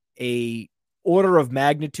are a order of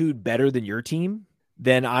magnitude better than your team,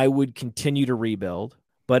 then I would continue to rebuild.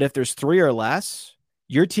 But if there's 3 or less,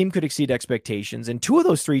 your team could exceed expectations, and 2 of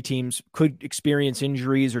those 3 teams could experience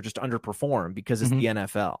injuries or just underperform because it's the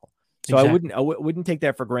NFL. So Exactly. I wouldn't take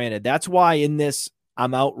that for granted. That's why in this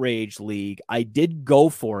I'm outraged league, I did go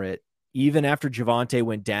for it even after Javonte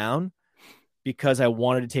went down because I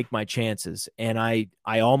wanted to take my chances, and I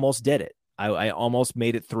almost did it. I almost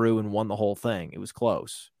made it through and won the whole thing. It was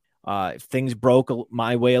close. If things broke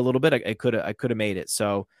my way a little bit, I could have made it.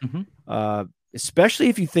 So, especially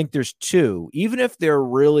if you think there's 2, even if they're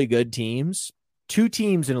really good teams, 2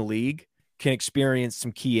 teams in a league can experience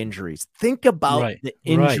some key injuries. Think about the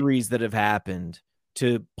injuries that have happened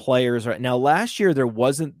to players right now. Last year, there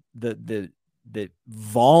wasn't the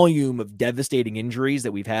volume of devastating injuries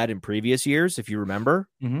that we've had in previous years. If you remember,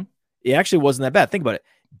 it actually wasn't that bad. Think about it.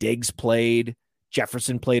 Diggs played,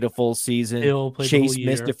 Jefferson played a full season, Chase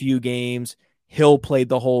missed a few games, Hill played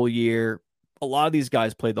the whole year. A lot of these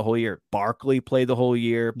guys played the whole year. Barkley played the whole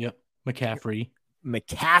year. Yep. McCaffrey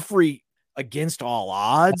against all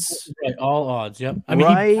odds. Right, all odds. Yep. I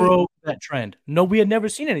mean, he broke that trend. No, we had never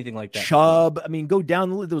seen anything like that. Chubb. I mean, go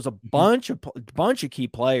down the list. There was a bunch of key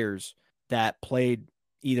players that played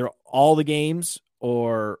either all the games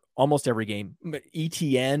or almost every game.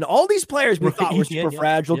 ETN, all these players we thought were super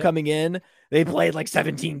fragile coming in, they played like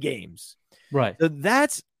 17 games. Right. So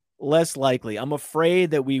that's less likely. I'm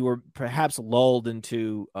afraid that we were perhaps lulled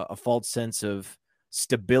into a false sense of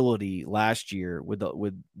stability last year with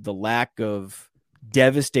the lack of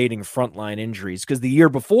devastating frontline injuries. Because the year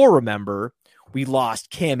before, remember, we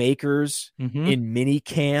lost Cam Akers in mini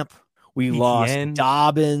camp. We lost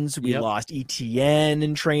Dobbins. We lost ETN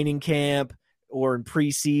in training camp or in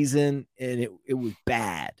preseason, and it was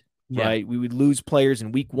bad, right? We would lose players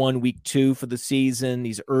in week 1, week 2 for the season,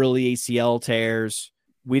 these early ACL tears.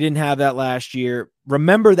 We didn't have that last year.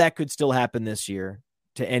 Remember, that could still happen this year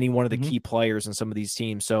to any one of the key players in some of these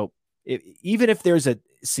teams. So even if there's a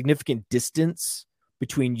significant distance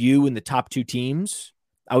between you and the top 2 teams,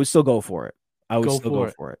 I would still go for it. I would still go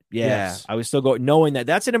for it. Yeah, yes. I would still go, knowing that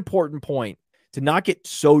that's an important point, to not get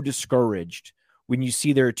so discouraged when you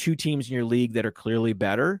see there are 2 teams in your league that are clearly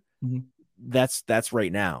better. That's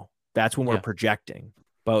right now. That's when we're projecting.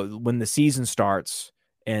 But when the season starts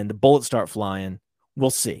and the bullets start flying, we'll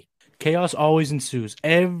see. Chaos always ensues.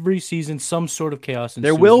 Every season, some sort of chaos ensues.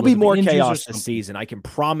 There will be more chaos this season. I can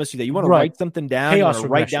promise you that. You want to write something down? You want to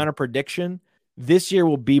write down a prediction? This year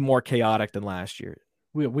will be more chaotic than last year.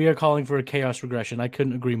 We are calling for a chaos regression. I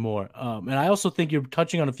couldn't agree more. And I also think you're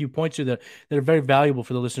touching on a few points here that are very valuable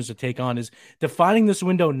for the listeners to take on. Is defining this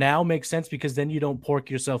window now makes sense, because then you don't pork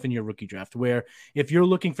yourself in your rookie draft, where if you're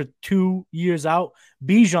looking for 2 years out,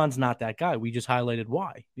 Bijan's not that guy. We just highlighted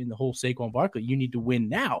why in the whole Saquon Barkley. You need to win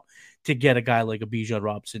now to get a guy like a Bijan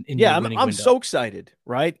Robinson in your winning window. I'm so excited,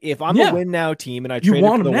 right? If I'm a win now team and I traded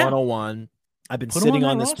for the 101, I've been sitting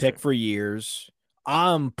on this pick for years.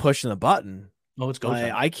 I'm pushing the button. Oh, it's go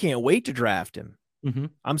time. I can't wait to draft him.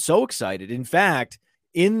 I'm so excited. In fact,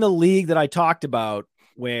 in the league that I talked about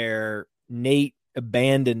where Nate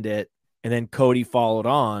abandoned it and then Cody followed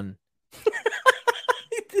on.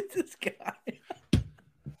 This guy.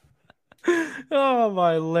 Oh,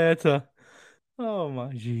 my Lanta. Oh,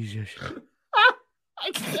 my Jesus.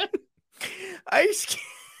 I can't.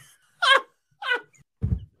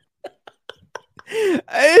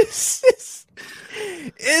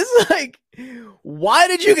 It's like, why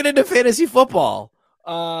did you get into fantasy football?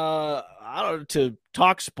 I don't know, to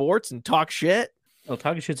talk sports and talk shit. Oh,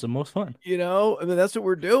 talking shit's the most fun. I mean, that's what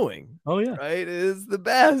we're doing. Oh, yeah. Right? It is the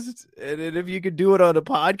best. And if you could do it on a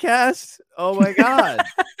podcast, oh my God.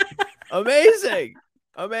 Amazing.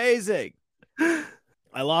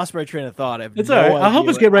 I lost my train of thought. It's all right. I'll help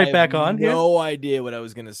us get right back on. No idea what I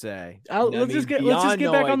was going to say. Let's just get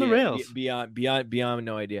back on the rails. Beyond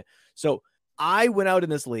no idea. So I went out in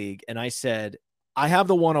this league and I said, I have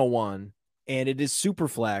the 101 and it is super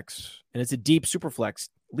flex and it's a deep super flex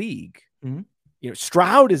league.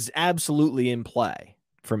 Stroud is absolutely in play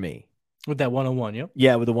for me. With that 101, yep.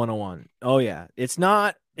 Yeah, with the 101. Oh yeah. It's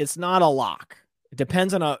not a lock. It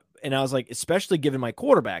depends on and I was like, especially given my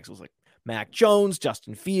quarterbacks, I was like, Mac Jones,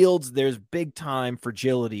 Justin Fields, there's big time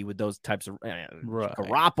fragility with those types of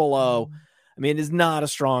Garoppolo. I mean, it is not a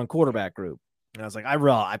strong quarterback group. And I was like,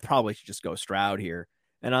 I probably should just go Stroud here.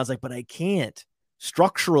 And I was like, but I can't.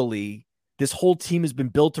 Structurally, this whole team has been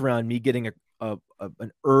built around me getting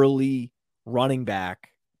an early running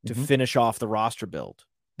back to finish off the roster build.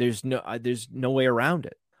 There's no way around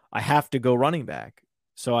it. I have to go running back.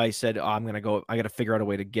 So I said, I got to figure out a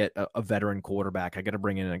way to get a veteran quarterback. I got to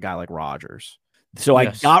bring in a guy like Rodgers. So I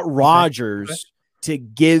got Rodgers to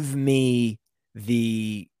give me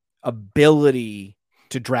the ability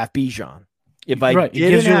to draft Bijan. If I Right. It didn't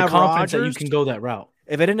gives you the have confidence that you Rodgers, can go that route.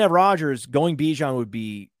 if I didn't have Rodgers, going Bijan would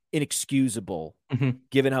be inexcusable, Mhm.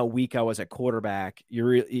 given how weak I was at quarterback.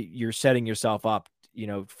 You're setting yourself up,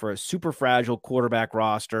 for a super fragile quarterback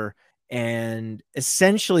roster. And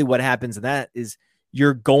essentially what happens in that is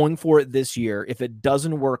you're going for it this year. If it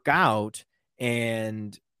doesn't work out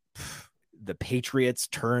and the Patriots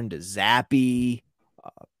turn to Zappy,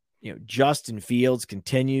 Justin Fields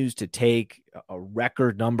continues to take a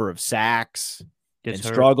record number of sacks and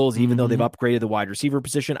struggles, even though they've upgraded the wide receiver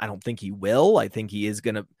position. I don't think he will. I think he is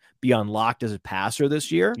going to be unlocked as a passer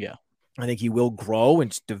this year. Yeah. I think he will grow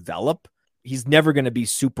and develop. He's never going to be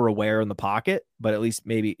super aware in the pocket, but at least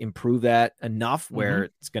maybe improve that enough where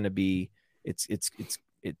it's going to be, it's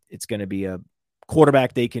going to be a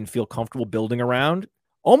quarterback they can feel comfortable building around.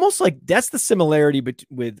 Almost like that's the similarity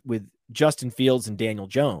with Justin Fields and Daniel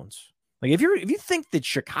Jones. Like if you think that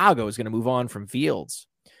Chicago is going to move on from Fields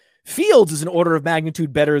is an order of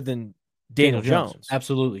magnitude better than Daniel Jones.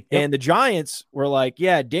 Absolutely. Yep. And the Giants were like,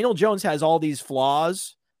 yeah, Daniel Jones has all these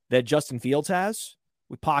flaws that Justin Fields has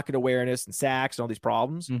with pocket awareness and sacks and all these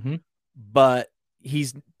problems, but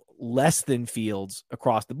he's less than Fields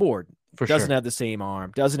across the board. Doesn't have the same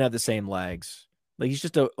arm, doesn't have the same legs. Like he's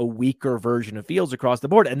just a weaker version of Fields across the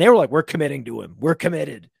board. And they were like, we're committing to him. We're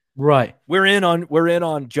committed. Right. We're in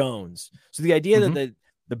on Jones. So the idea that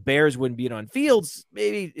the Bears wouldn't beat on Fields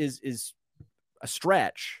maybe is a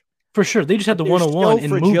stretch. For sure. They just had the one-on-one and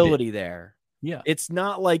fragility there. Yeah. It's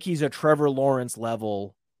not like he's a Trevor Lawrence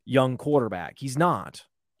level young quarterback. He's not.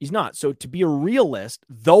 So to be a realist,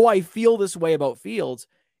 though I feel this way about Fields,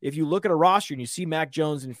 if you look at a roster and you see Mac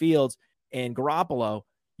Jones and Fields and Garoppolo,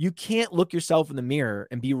 you can't look yourself in the mirror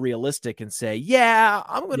and be realistic and say, yeah,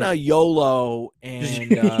 I'm going to YOLO and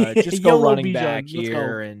just go running Bijan, back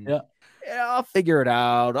here and I'll figure it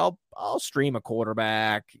out. I'll stream a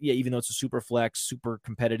quarterback. Yeah, even though it's a super flex, super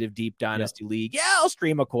competitive, deep dynasty league. Yeah, I'll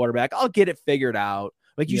stream a quarterback. I'll get it figured out.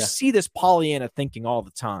 Like you see this Pollyanna thinking all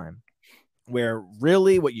the time where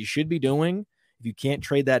really what you should be doing if you can't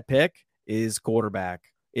trade that pick is quarterback.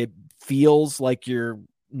 It feels like you're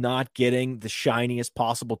not getting the shiniest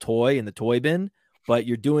possible toy in the toy bin, but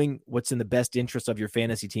you're doing what's in the best interest of your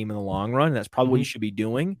fantasy team in the long run. And that's probably what you should be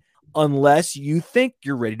doing, unless you think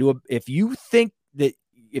you're ready to. If you think that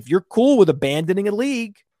if you're cool with abandoning a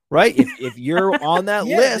league, right? If you're on that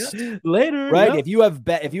list later, right? If you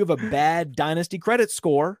have a bad dynasty credit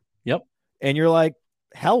score, and you're like,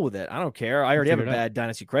 hell with it, I don't care. I already have a bad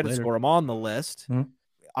dynasty credit score. I'm on the list.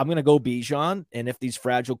 I'm gonna go Bijan, and if these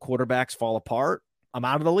fragile quarterbacks fall apart, I'm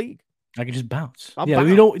out of the league. I can just bounce. Bounce.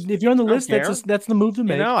 We don't. If you're on the list, that's the move to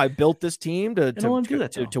make. I built this team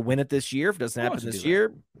to win it this year. If it doesn't happen this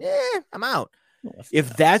year, I'm out.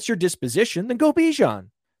 If that's your disposition, then go Bijan.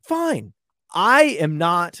 Fine. I am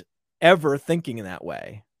not ever thinking in that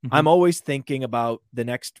way. I'm always thinking about the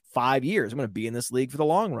next 5 years. I'm going to be in this league for the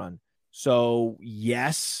long run. So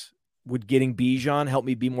yes, would getting Bijan help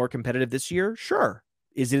me be more competitive this year? Sure.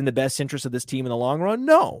 Is it in the best interest of this team in the long run?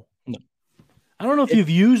 No. I don't know if you've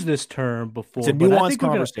used this term before. It's a nuanced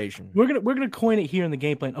conversation. We're gonna coin it here in the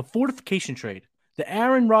game plan. A fortification trade. The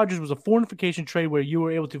Aaron Rodgers was a fortification trade where you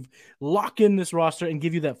were able to lock in this roster and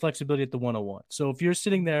give you that flexibility at the 101. So if you're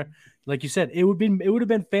sitting there, like you said, it would have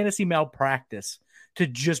been fantasy malpractice to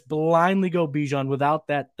just blindly go Bijan without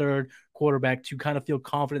that third quarterback to kind of feel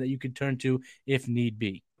confident that you could turn to if need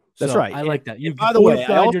be. That's right. I like that. By the way,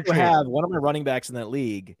 I also have one of my running backs in that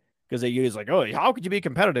league because they use like, oh, how could you be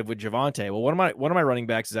competitive with Javonte? Well, one of my running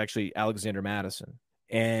backs is actually Alexander Madison,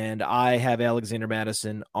 and I have Alexander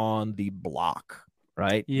Madison on the block,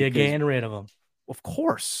 right? Yeah, getting rid of him. Of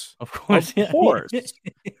course. Of course.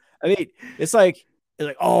 I mean, it's like,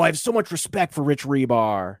 oh, I have so much respect for Rich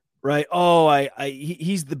Rebar, right? Oh,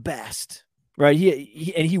 he's the best, right?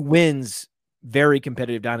 He wins very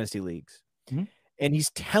competitive dynasty leagues. And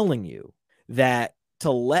he's telling you that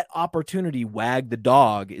to let opportunity wag the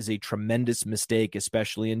dog is a tremendous mistake,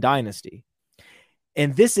 especially in dynasty.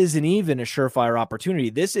 And this isn't even a surefire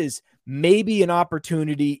opportunity. This is maybe an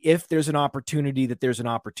opportunity if there's an opportunity that there's an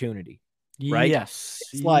opportunity, right? Yes.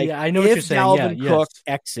 It's like I know what you're saying. Dalvin Cook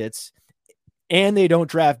exits and they don't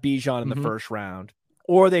draft Bijan in the first round,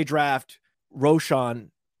 or they draft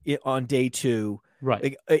Roshan on day 2. Right.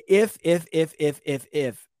 Like, if,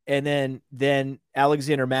 and then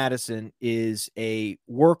Alexander Madison is a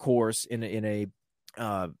workhorse in a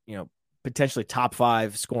potentially top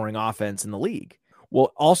 5 scoring offense in the league.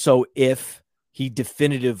 Well, also if he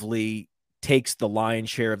definitively takes the lion's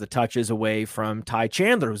share of the touches away from Ty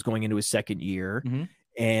Chandler, who's going into his second year,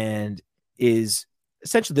 and is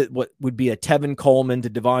essentially what would be a Tevin Coleman to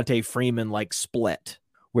Devontae Freeman like split,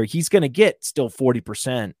 where he's going to get still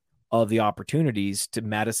 40% of the opportunities to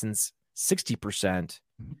Madison's 60%.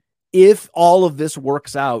 If all of this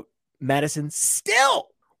works out, Madison still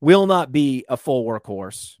will not be a full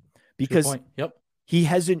workhorse because he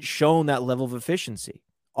hasn't shown that level of efficiency.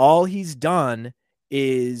 All he's done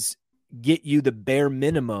is get you the bare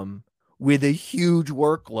minimum with a huge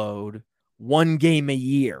workload, one game a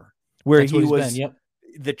year, where he was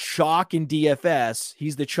the chalk in DFS.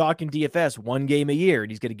 He's the chalk in DFS one game a year,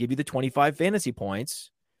 and he's going to give you the 25 fantasy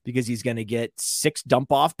points because he's going to get 6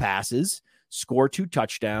 dump off passes, score 2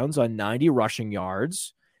 touchdowns on 90 rushing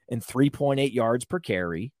yards and 3.8 yards per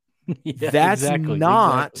carry. That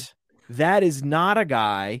is not a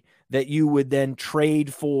guy that you would then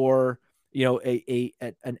trade for,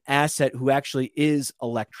 an asset who actually is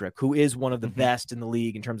electric, who is one of the best in the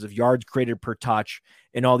league in terms of yards created per touch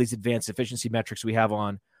and all these advanced efficiency metrics we have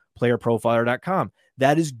on playerprofiler.com.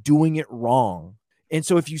 That is doing it wrong. And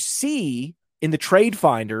so if you see in the trade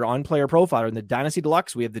finder on Player Profiler, in the Dynasty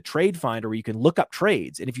Deluxe, we have the trade finder where you can look up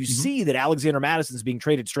trades. And if you see that Alexander Madison is being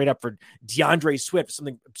traded straight up for DeAndre Swift,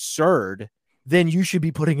 something absurd, then you should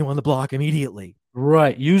be putting him on the block immediately.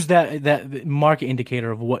 Right. Use that market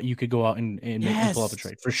indicator of what you could go out and pull up a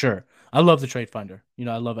trade for sure. I love the trade finder.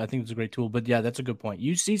 I think it's a great tool, but yeah, that's a good point.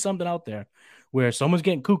 You see something out there where someone's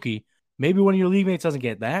getting kooky. Maybe one of your league mates doesn't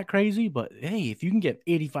get that crazy, but hey, if you can get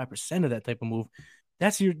 85% of that type of move,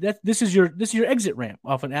 this is your exit ramp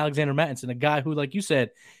off an Alexander Madison, a guy who, like you said,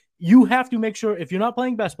 you have to make sure if you're not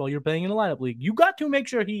playing best ball, you're playing in a lineup league. You got to make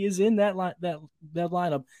sure he is in that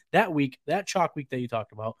lineup that week, that chalk week that you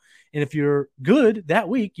talked about. And if you're good that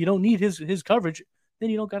week, you don't need his coverage.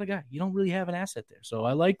 Then you don't got a guy. You don't really have an asset there. So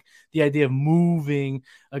I like the idea of moving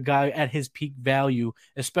a guy at his peak value,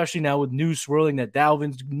 especially now with news swirling that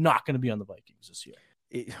Dalvin's not going to be on the Vikings this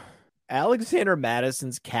year. Alexander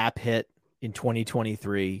Madison's cap hit in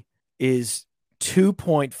 2023 is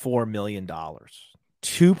 $2.4 million.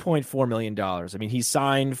 $2.4 million. I mean, he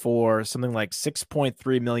signed for something like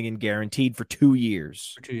 $6.3 million guaranteed for 2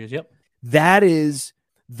 years. For 2 years, yep. That is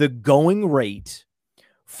the going rate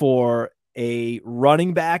for a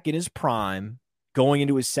running back in his prime going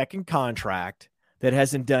into his second contract that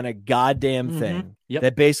hasn't done a goddamn thing.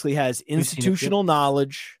 That basically has institutional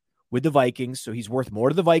knowledge with the Vikings. So he's worth more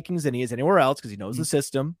to the Vikings than he is anywhere else because he knows the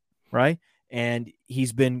system, right? And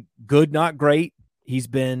he's been good, not great. He's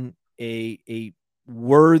been a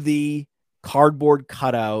worthy cardboard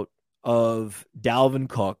cutout of Dalvin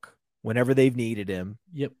Cook whenever they've needed him.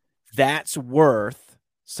 Yep. That's worth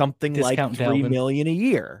something Discount like $3 Dalvin. million a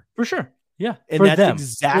year. For sure. Yeah. And that's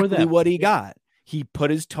exactly what he got. He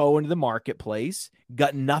put his toe into the marketplace,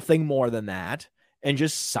 got nothing more than that, and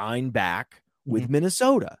just signed back with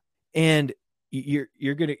Minnesota. And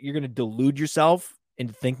you're gonna delude yourself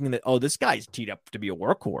into thinking that, oh, this guy's teed up to be a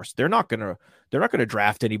workhorse. They're not gonna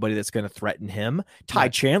draft anybody that's gonna threaten him. Ty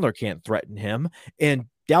Chandler can't threaten him, and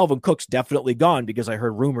Dalvin Cook's definitely gone because I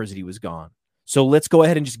heard rumors that he was gone. So let's go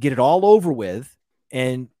ahead and just get it all over with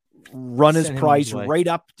and run his price right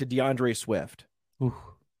up to DeAndre Swift. Ooh,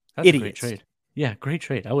 that's a great trade. Yeah, great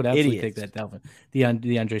trade. I would absolutely take that Dalvin, the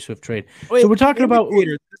DeAndre Swift trade. So we're talking about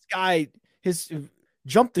this guy has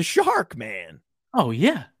jumped the shark, man. Oh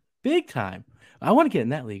yeah, big time. I want to get in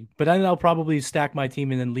that league, but then I'll probably stack my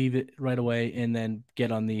team and then leave it right away and then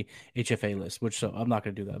get on the HFA list, so I'm not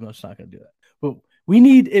going to do that. I'm just not going to do that. But we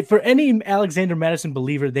need it for any Alexander Madison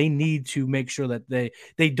believer. They need to make sure that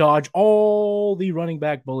they dodge all the running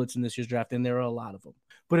back bullets in this year's draft, and there are a lot of them.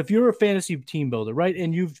 But if you're a fantasy team builder, right,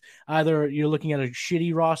 and you're looking at a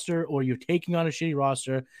shitty roster or you're taking on a shitty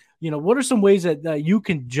roster, what are some ways that you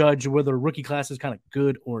can judge whether a rookie class is kind of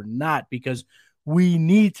good or not? Because we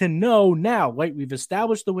need to know now, right? We've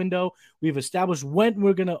established the window. We've established when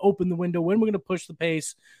we're going to open the window, when we're going to push the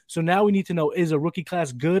pace. So now we need to know, is a rookie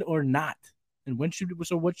class good or not? And what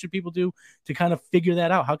should people do to kind of figure that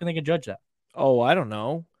out? How can they get judge that? Oh, I don't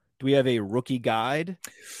know. Do we have a rookie guide?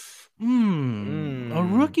 A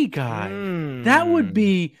rookie guide. That would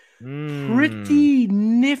be pretty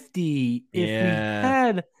nifty if we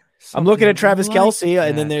had. I'm looking at Travis Kelce,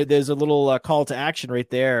 and then there's a little call to action right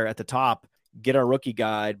there at the top. Get our rookie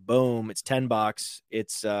guide. Boom. It's $10.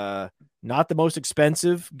 It's not the most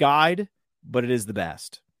expensive guide, but it is the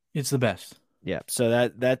best. It's the best. Yeah. So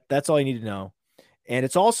that's all you need to know. And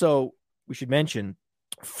it's also, we should mention,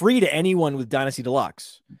 free to anyone with Dynasty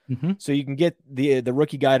Deluxe. So you can get the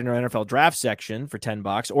rookie guide in our NFL draft section for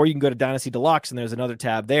 $10, or you can go to Dynasty Deluxe and there's another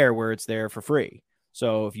tab there where it's there for free.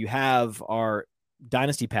 So if you have our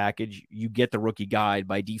Dynasty package, you get the rookie guide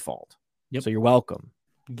by default. So you're welcome.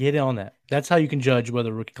 Get on that. That's how you can judge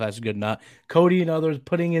whether a rookie class is good or not. Cody and others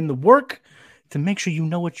putting in the work to make sure you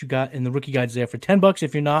know what you got. And the rookie guide's there for $10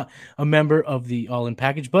 if you're not a member of the all-in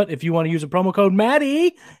package. But if you want to use a promo code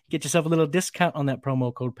Maddie, get yourself a little discount on that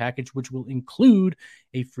promo code package, which will include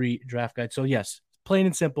a free draft guide. So yes, plain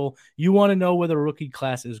and simple. You want to know whether a rookie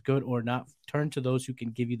class is good or not, turn to those who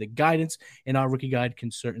can give you the guidance, and our rookie guide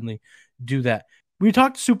can certainly do that. We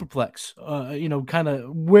talked Superflex, kind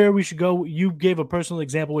of where we should go. You gave a personal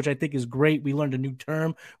example, which I think is great. We learned a new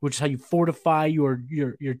term, which is how you fortify your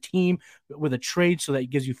team with a trade, so that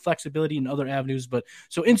it gives you flexibility in other avenues. But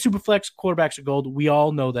so in Superflex, quarterbacks are gold. We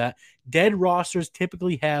all know that. Dead rosters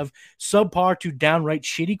typically have subpar to downright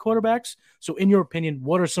shitty quarterbacks. So in your opinion,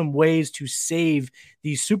 what are some ways to save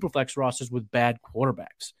these Superflex rosters with bad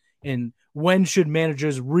quarterbacks? And when should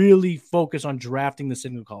managers really focus on drafting the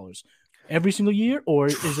signal callers? Every single year, or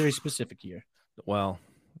is there a specific year? Well,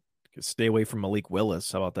 stay away from Malik Willis.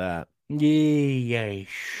 How about that? Yeah.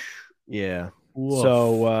 Woof.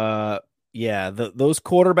 So, those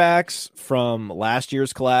quarterbacks from last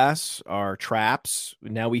year's class are traps.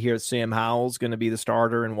 Now we hear Sam Howell's going to be the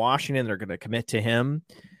starter in Washington. They're going to commit to him.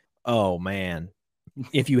 Oh, man.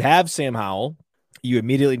 If you have Sam Howell, you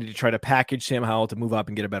immediately need to try to package Sam Howell to move up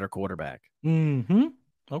and get a better quarterback. Mm-hmm.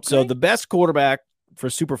 Okay. So the best quarterback for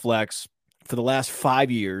Superflex for the last 5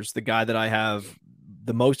 years, the guy that I have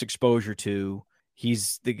the most exposure to,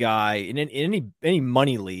 he's the guy in any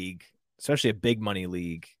money league, especially a big money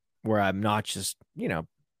league, where I'm not just,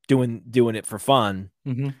 doing it for fun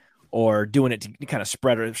or doing it to kind of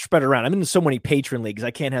spread around. I'm in so many patron leagues.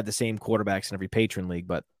 I can't have the same quarterbacks in every patron league,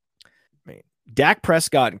 but Dak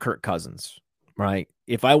Prescott and Kirk Cousins, right?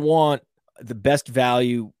 If I want the best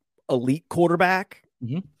value elite quarterback,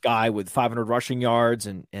 guy with 500 rushing yards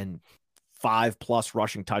and 5+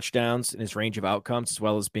 rushing touchdowns in his range of outcomes, as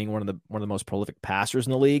well as being one of the most prolific passers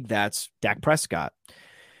in the league, that's Dak Prescott.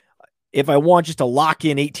 If I want just to lock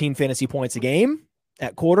in 18 fantasy points a game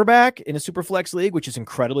at quarterback in a Superflex league, which is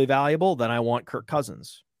incredibly valuable, then I want Kirk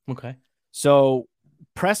Cousins. Okay. So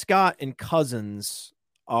Prescott and Cousins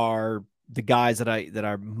are the guys that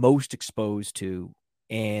I'm most exposed to.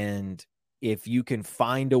 And if you can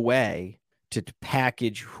find a way to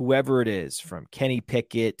package whoever it is, from Kenny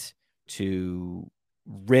Pickett to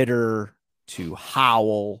Ritter to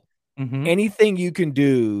Howell, anything you can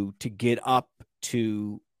do to get up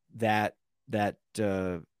to that at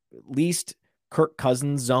least Kirk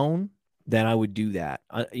Cousins zone, then I would do that.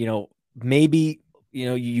 Maybe,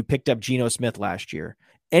 you picked up Geno Smith last year.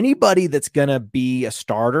 Anybody that's going to be a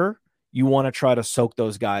starter, you want to try to soak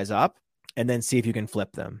those guys up and then see if you can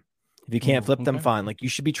flip them. If you can't flip them, fine. Like, you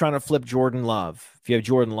should be trying to flip Jordan Love. If you have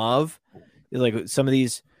Jordan Love, like some of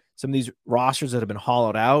these rosters that have been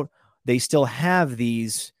hollowed out, they still have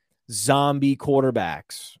these zombie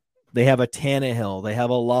quarterbacks. They have a Tannehill, they have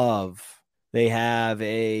a Love, they have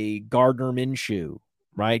a Gardner Minshew,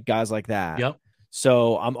 right? Guys like that. Yep.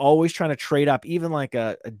 So I'm always trying to trade up, even like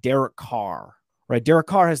a Derek Carr, right? Derek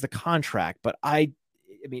Carr has the contract, but I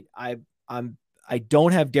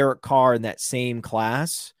don't have Derek Carr in that same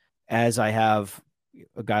class as I have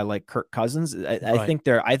a guy like Kirk Cousins. I think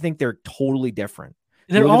they're totally different.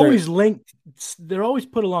 They're always linked. They're always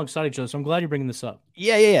put alongside each other. So I'm glad you're bringing this up.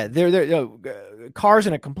 Yeah. They're Carr's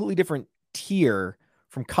in a completely different tier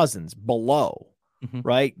from Cousins, below,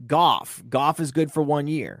 right? Goff is good for 1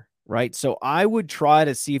 year, right? So I would try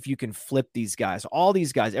to see if you can flip these guys. All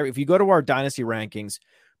these guys. If you go to our Dynasty rankings,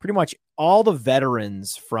 pretty much all the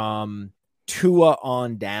veterans from Tua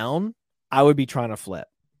on down, I would be trying to flip,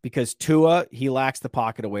 because Tua, he lacks the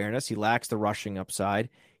pocket awareness. He lacks the rushing upside.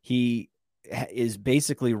 He is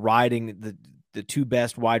basically riding the two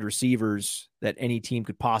best wide receivers that any team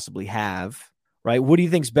could possibly have, right? What do you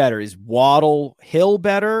think's better? Is Waddle Hill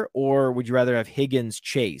better, or would you rather have Higgins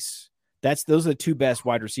Chase? Those are the two best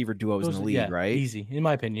wide receiver duos in the league, right? Easy. In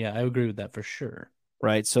my opinion, yeah, I agree with that for sure.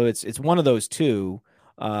 Right. So it's one of those two.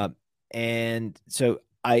 And so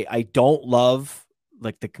I don't love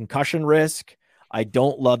like the concussion risk. I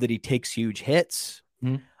don't love that he takes huge hits.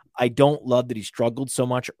 I don't love that he struggled so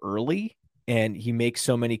much early and he makes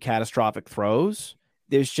so many catastrophic throws.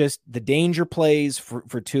 There's just the danger plays for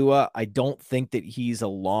Tua. I don't think that he's a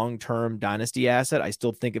long-term dynasty asset. I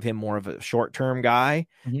still think of him more of a short-term guy.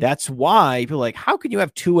 That's why people are like, how can you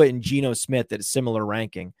have Tua and Geno Smith at a similar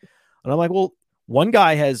ranking? And I'm like, well, one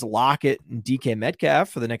guy has Lockett and DK Metcalf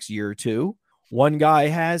for the next year or two. One guy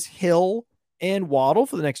has Hill and Waddle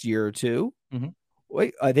for the next year or two.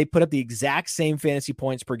 Wait, they put up the exact same fantasy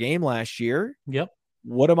points per game last year. Yep.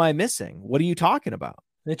 What am I missing? What are you talking about?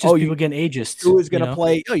 It's just people getting ageist. Tua's going to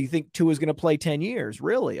play. Oh, you think Tua's going to play 10 years?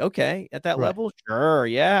 Really? Okay. At that level? Sure.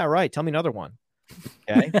 Yeah. Right. Tell me another one.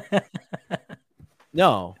 Okay.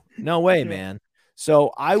 No. No way, Yeah. man.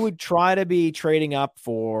 So I would try to be trading up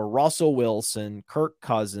for Russell Wilson, Kirk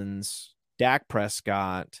Cousins, Dak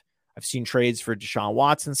Prescott. I've seen trades for Deshaun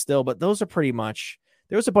Watson still, but those are pretty much,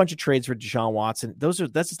 there was a bunch of trades for Deshaun Watson. That's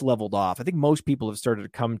just leveled off. I think most people have started to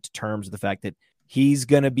come to terms with the fact that he's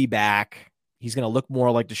going to be back. He's going to look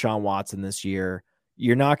more like Deshaun Watson this year.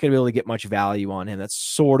 You're not going to be able to get much value on him. That's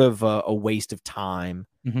sort of a waste of time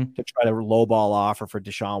to try to lowball offer for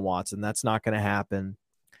Deshaun Watson. That's not going to happen.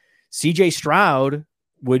 CJ Stroud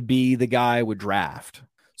would be the guy I would draft.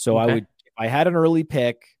 So I would, if I had an early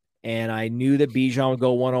pick and I knew that Bijan would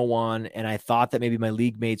go 101 and I thought that maybe my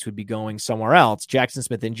league mates would be going somewhere else, Jackson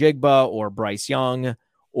Smith and Jigba or Bryce Young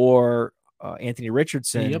or Anthony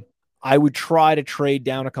Richardson, I would try to trade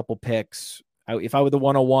down a couple picks. If I were the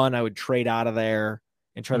 101, I would trade out of there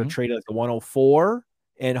and try to trade at the 104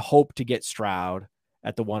 and hope to get Stroud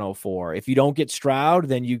at the 104. If you don't get Stroud,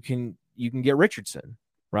 then you can get Richardson,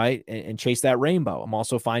 right? And chase that rainbow. I'm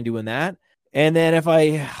also fine doing that. And then if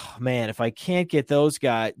I can't get those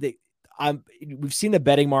guys, we've seen the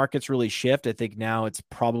betting markets really shift. I think now it's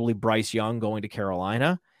probably Bryce Young going to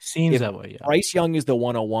Carolina. Seems that way, yeah. Bryce Young is the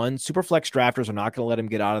 101. Superflex drafters are not going to let him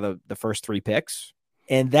get out of the first three picks.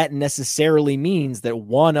 And that necessarily means that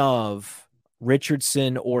one of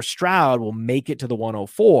Richardson or Stroud will make it to the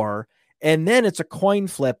 104. And then it's a coin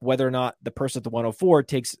flip whether or not the person at the 104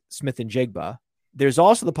 takes Smith and Jigba. There's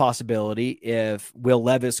also the possibility if Will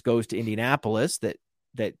Levis goes to Indianapolis that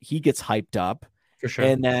he gets hyped up for sure,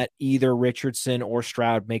 and that either Richardson or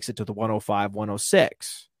Stroud makes it to the 105,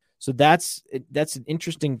 106. So that's an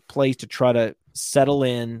interesting place to try to settle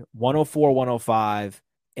in 104, 105,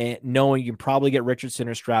 and knowing you can probably get Richardson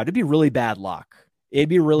or Stroud. It'd be really bad luck. It'd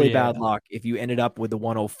be really bad luck if you ended up with the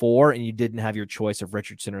 104 and you didn't have your choice of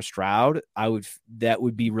Richardson or Stroud. That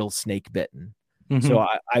would be real snake bitten. So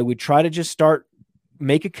I would try to just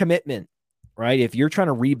make a commitment, right? If you're trying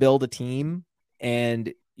to rebuild a team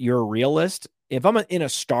and you're a realist, if I'm in a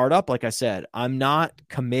startup, like I said, I'm not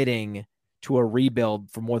committing to a rebuild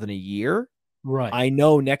for more than a year. Right. I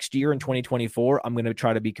know next year in 2024, I'm going to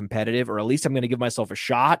try to be competitive, or at least I'm going to give myself a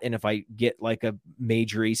shot. And if I get like a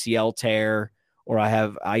major ACL tear or I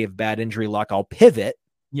have bad injury luck, I'll pivot.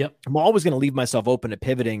 Yep. I'm always going to leave myself open to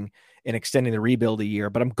pivoting and extending the rebuild a year,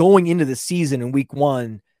 but I'm going into the season in week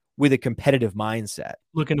one with a competitive mindset,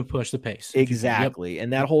 looking to push the pace. Exactly.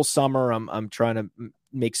 And that whole summer, I'm trying to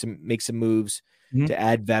make some moves to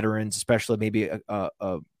add veterans, especially maybe a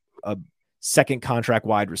second contract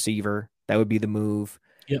wide receiver. That would be the move.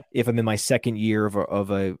 Yep. If I'm in my second year of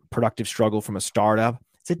a productive struggle from a startup,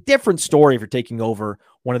 it's a different story if you're taking over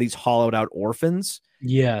one of these hollowed out orphans.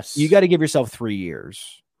 Yes. You got to give yourself 3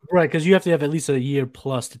 years. Right, because you have to have at least a year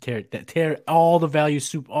plus to tear all the value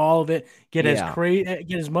soup, all of it, get as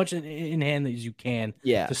much in hand as you can.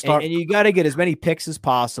 Yeah, to start, and you got to get as many picks as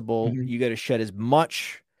possible. You got to shed as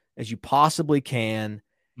much as you possibly can.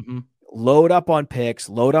 Load up on picks,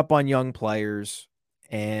 load up on young players,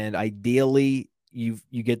 and ideally you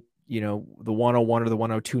get the 101 or the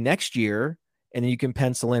 102 next year, and then you can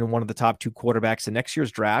pencil in one of the top two quarterbacks in next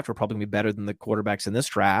year's draft. Will probably be better than the quarterbacks in this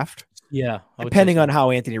draft. Yeah. Depending on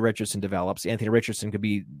how Anthony Richardson develops. Anthony Richardson could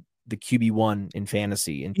be the QB1 in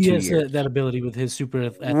fantasy in 2 years. He has that ability with his super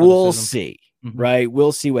athleticism. We'll see, right?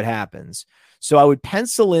 We'll see what happens. So I would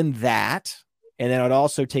pencil in that, and then I'd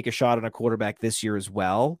also take a shot on a quarterback this year as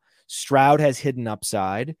well. Stroud has hidden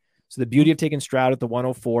upside. So the beauty of taking Stroud at the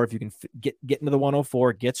 104, if you can get into the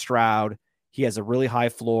 104, get Stroud, he has a really high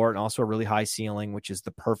floor and also a really high ceiling, which is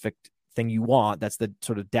the perfect thing you want. That's the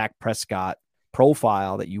sort of Dak Prescott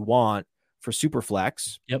profile that you want for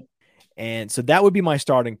Superflex. Yep. And so that would be my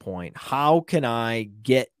starting point. How can I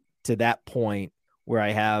get to that point where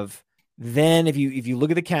I have then if you look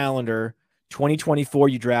at the calendar, 2024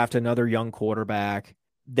 you draft another young quarterback.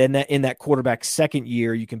 Then that in that quarterback's second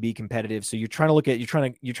year you can be competitive. So you're trying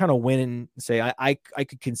to win and say I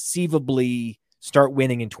could conceivably start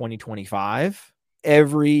winning in 2025.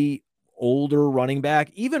 Every older running back,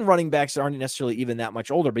 even running backs aren't necessarily even that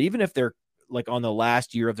much older, but even if they're like on the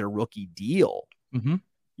last year of their rookie deal,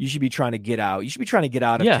 you should be trying to get out. You should be trying to get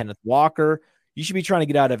out of Kenneth Walker. You should be trying to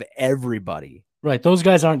get out of everybody. Right. Those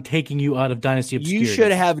guys aren't taking you out of dynasty obscurity. You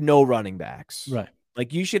should have no running backs. Right.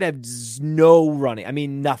 Like you should have no running. I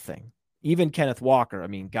mean, nothing. Even Kenneth Walker. I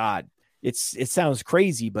mean, God, it sounds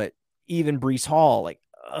crazy, but even Breece Hall,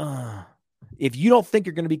 if you don't think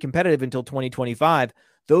you're going to be competitive until 2025,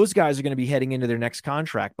 those guys are going to be heading into their next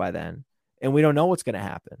contract by then. And we don't know what's going to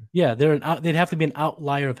happen. Yeah, they'd have to be an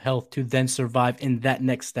outlier of health to then survive in that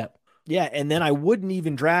next step. Yeah, and then I wouldn't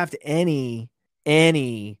even draft any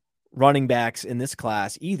running backs in this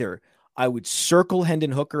class either. I would circle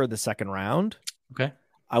Hendon Hooker in the second round. Okay.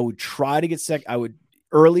 I would try to get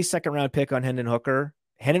early second round pick on Hendon Hooker.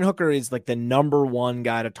 Hendon Hooker is like the number one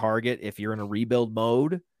guy to target if you're in a rebuild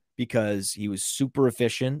mode because he was super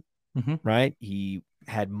efficient, right? He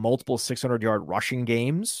had multiple 600-yard rushing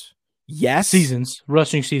games. Yes.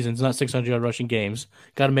 Rushing seasons, not 600-yard rushing games.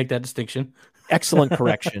 Got to make that distinction. Excellent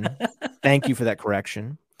correction. Thank you for that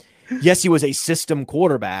correction. Yes, he was a system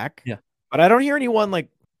quarterback. Yeah. But I don't hear anyone like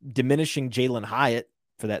diminishing Jalen Hyatt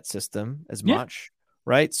for that system as much,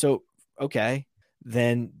 right? So, okay.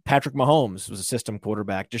 Then Patrick Mahomes was a system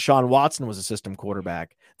quarterback. Deshaun Watson was a system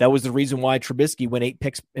quarterback. That was the reason why Trubisky went 8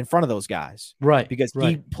 picks in front of those guys. Right. Because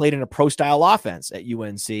he played in a pro-style offense at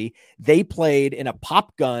UNC. They played in a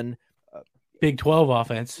pop gun. Big 12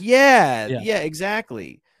 offense. Yeah,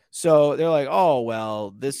 exactly. So they're like, oh,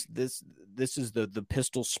 well, this is the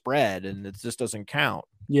pistol spread, and it just doesn't count.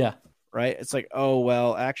 Yeah. Right? It's like, oh,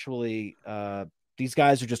 well, actually, these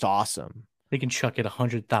guys are just awesome. They can chuck it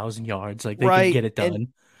 100,000 yards. Like, they can get it done. And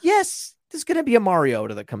yes, there's going to be a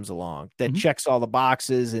Mariota that comes along that checks all the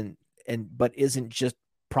boxes but isn't just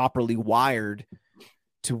properly wired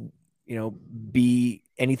to, be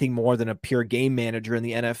anything more than a pure game manager in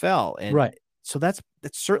the NFL. And so that's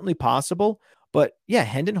certainly possible. But yeah,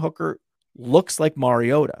 Hendon Hooker looks like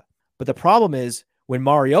Mariota. But the problem is when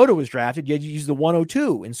Mariota was drafted, you had to use the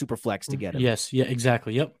 102 in Superflex to get him. Yes. Yeah,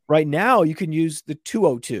 exactly. Yep. Right now you can use the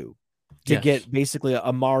 202 to get basically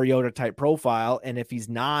a Mariota type profile. And if he's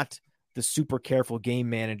not the super careful game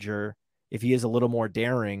manager, if he is a little more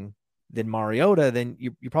daring than Mariota, then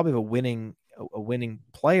you probably have a winning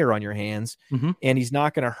player on your hands. And he's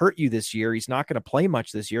not going to hurt you this year. He's not going to play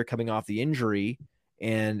much this year coming off the injury.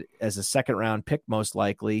 And as a second round pick, most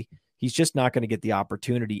likely, he's just not going to get the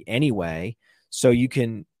opportunity anyway. So you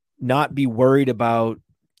can not be worried about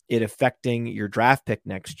it affecting your draft pick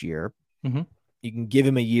next year. You can give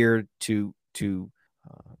him a year to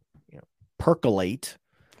percolate.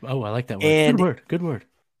 Oh, I like that word. And Good word.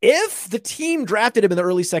 If the team drafted him in the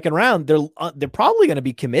early second round, they're probably going to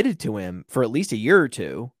be committed to him for at least a year or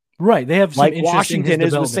two. Right. They have some like Washington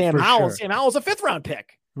is with Sam Howell. Sure. Sam Howell's a 5th round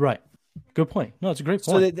pick. Right. Good point. No, it's a great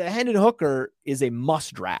So point. the Hendon Hooker is a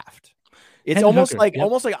must draft. It's Hendon almost Hooker, like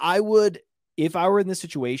I would, if I were in this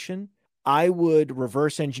situation, I would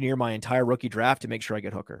reverse engineer my entire rookie draft to make sure I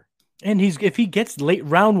get Hooker. And if he gets late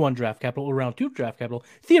round 1 draft capital or round 2 draft capital,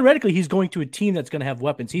 theoretically he's going to a team that's going to have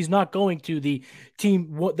weapons. He's not going to the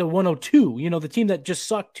team, the 102, the team that just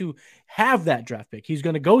sucked to have that draft pick. He's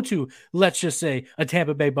going to go to, let's just say, a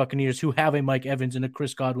Tampa Bay Buccaneers who have a Mike Evans and a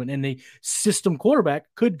Chris Godwin, and a system quarterback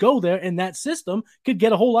could go there, and that system could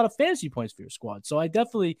get a whole lot of fantasy points for your squad. So I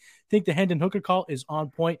definitely think the Hendon Hooker call is on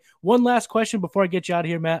point. One last question before I get you out of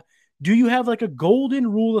here, Matt. Do you have like a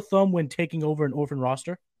golden rule of thumb when taking over an orphan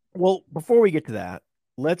roster? Well, before we get to that,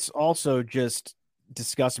 let's also just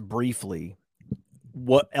discuss briefly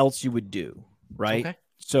what else you would do, right? Okay.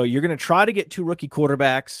 So you're going to try to get 2 rookie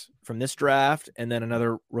quarterbacks from this draft and then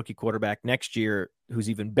another rookie quarterback next year who's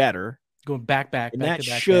even better. Going back. And that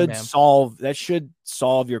should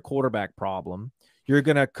solve your quarterback problem. You're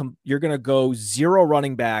going to go 0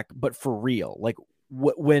 running back, but for real. Like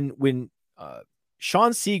when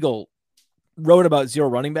Sean Siegel wrote about 0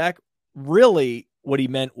 running back, really what he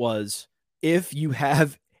meant was if you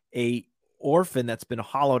have a orphan that's been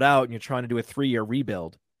hollowed out and you're trying to do a 3-year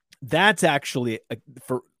rebuild, that's actually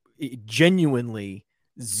for genuinely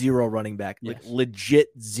 0 running back, like legit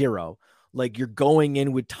 0. Like you're going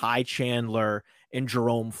in with Ty Chandler and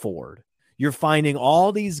Jerome Ford. You're finding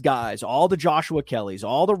all these guys, all the Joshua Kellys,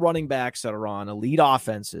 all the running backs that are on elite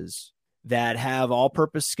offenses that have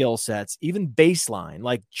all-purpose skill sets, even baseline.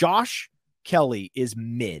 Like Josh Kelly is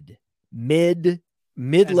mid-level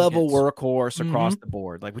workhorse across the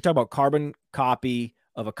board. Like we talk about carbon copy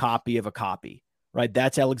of a copy of a copy, right?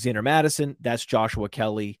 That's Alexander Madison. That's Joshua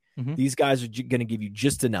Kelly. These guys are going to give you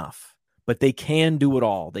just enough, but they can do it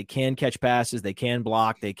all. They can catch passes. They can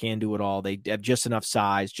block. They can do it all. They have just enough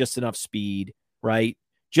size, just enough speed, right?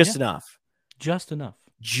 Just enough.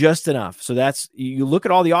 So that's, you look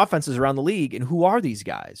at all the offenses around the league and who are these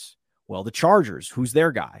guys? Well, the Chargers, who's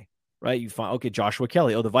their guy? Right, you find Joshua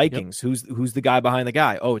Kelly. Oh, the Vikings. Who's the guy behind the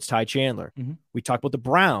guy? Oh, it's Ty Chandler. We talked about the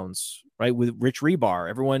Browns, right, with Rich Rebar.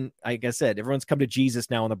 Everyone, like I said, everyone's come to Jesus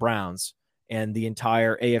now on the Browns, and the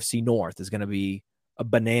entire AFC North is going to be a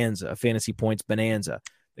bonanza, a fantasy points bonanza.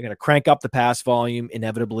 They're going to crank up the pass volume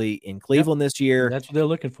inevitably in Cleveland this year. That's what they're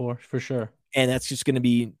looking for sure. And that's just going to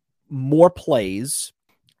be more plays,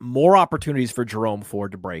 more opportunities for Jerome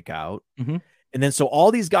Ford to break out, and then so all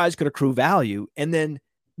these guys could accrue value, and then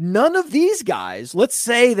none of these guys, let's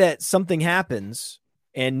say that something happens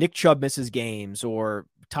and Nick Chubb misses games, or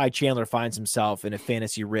Ty Chandler finds himself in a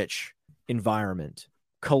fantasy rich environment,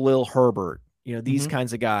 Khalil Herbert, these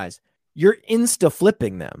kinds of guys, you're insta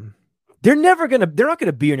flipping them. They're not going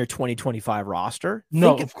to be on your 2025 roster.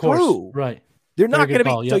 No, Think of course. Through. Right. They're not going to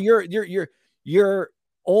be. Yep. So you're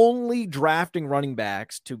only drafting running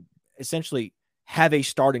backs to essentially have a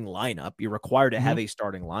starting lineup. You're required to have a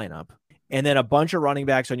starting lineup, and then a bunch of running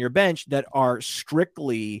backs on your bench that are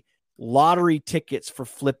strictly lottery tickets for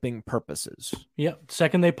flipping purposes. Yep.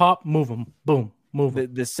 Second they pop, move them. Boom. Move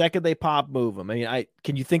them. The second they pop, move them. I mean,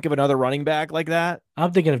 can you think of another running back like that?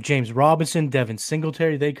 I'm thinking of James Robinson, Devin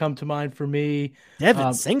Singletary. They come to mind for me.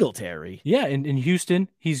 Devin Singletary? Yeah, in Houston.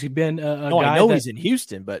 He's been a guy. I know he's in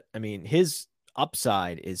Houston, but I mean, his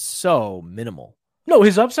upside is so minimal. No,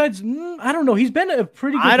 his upside's, I don't know. He's been a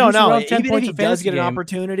pretty good. I don't know. Around 10 Even points if he does get an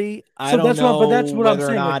opportunity, I don't know. But that's what I'm saying.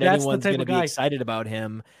 Whether or not that's anyone's going to be guy. excited about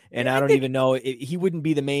him, and I don't even know. He wouldn't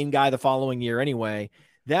be the main guy the following year anyway.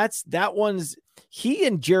 He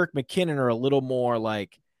and Jerick McKinnon are a little more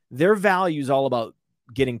like their value is all about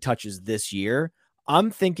getting touches this year.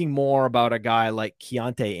 I'm thinking more about a guy like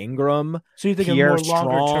Keontae Ingram, so you think Pierre more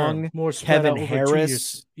longer Strong, term, more Kevin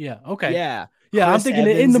Harris. Yeah. Okay. Yeah. Yeah. Chris I'm thinking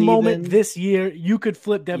Evans in the even. moment this year, you could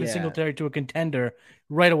flip Devin Singletary to a contender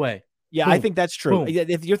right away. Yeah, Boom. I think that's true. Boom.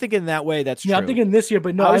 If you're thinking that way, that's true. Yeah, I'm thinking this year,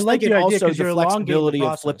 but no, I like your idea because you're flexibility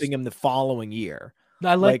of flipping him the following year.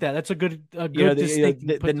 I like that. That's a good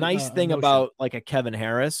the nice thing about like a Kevin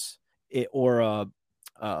Harris or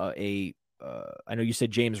I know you said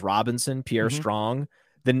James Robinson, Pierre Strong.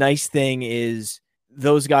 The nice thing is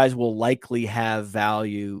those guys will likely have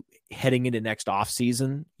value heading into next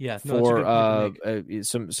offseason. Yeah, for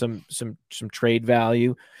some trade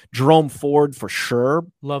value. Jerome Ford for sure.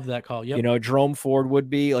 Love that call. Yep. Jerome Ford would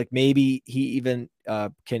be like, maybe he even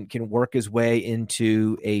can work his way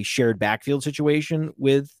into a shared backfield situation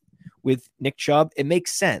with Nick Chubb. It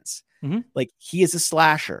makes sense. Like, he is a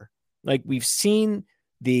slasher. Like, we've seen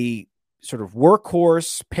the sort of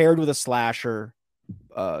workhorse paired with a slasher,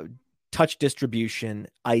 touch distribution.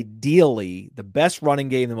 Ideally, the best running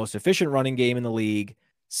game, the most efficient running game in the league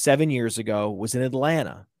 7 years ago was in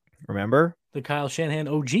Atlanta. Remember? The Kyle Shanahan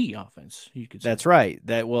OG offense, you could say. That's right.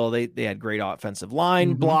 They had great offensive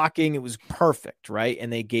line blocking. It was perfect, right?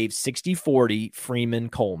 And they gave 60-40 Freeman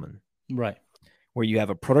Coleman. Right. Where you have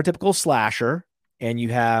a prototypical slasher and you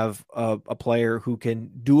have a player who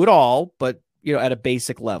can do it all, but at a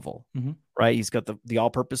basic level. Right? He's got the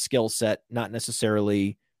all-purpose skill set, not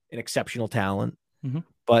necessarily an exceptional talent,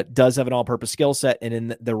 but does have an all-purpose skill set. And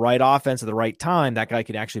in the right offense at the right time, that guy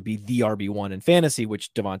could actually be the RB1 in fantasy,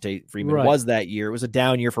 which Devontae Freeman was that year. It was a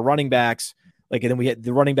down year for running backs. And then we had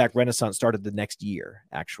the running back renaissance started the next year,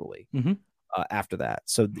 actually, after that.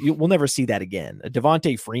 So we'll never see that again.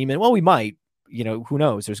 Devontae Freeman, well, we might, who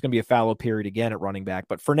knows? There's going to be a fallow period again at running back.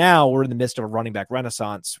 But for now, we're in the midst of a running back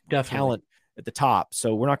renaissance. Talent at the top.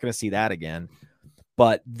 So we're not going to see that again.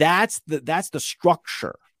 But that's the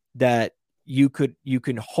structure that you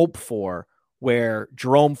can hope for, where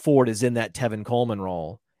Jerome Ford is in that Tevin Coleman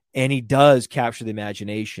role and he does capture the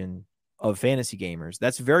imagination of fantasy gamers.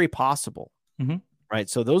 That's very possible. Right.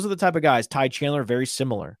 So those are the type of guys. Ty Chandler, very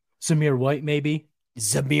similar. Zamir White, maybe.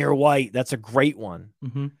 Zamir White. That's a great one.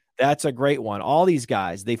 That's a great one. All these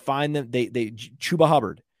guys, they find them. They Chuba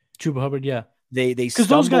Hubbard. Yeah. Because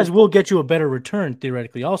those guys will get you a better return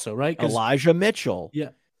theoretically also, right? Elijah Mitchell. Yeah.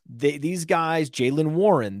 These guys, Jaylen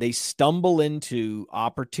Warren, they stumble into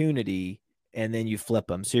opportunity and then you flip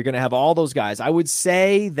them. So you're going to have all those guys. I would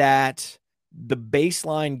say that the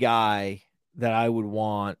baseline guy that I would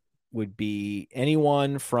want would be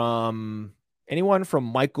anyone from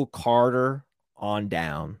Michael Carter on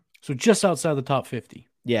down. So just outside the top 50.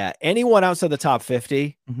 Yeah. Anyone outside the top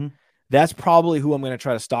 50. That's probably who I'm going to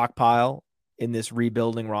try to stockpile in this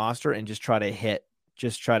rebuilding roster and just try to hit,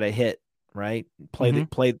 right? Play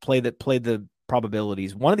the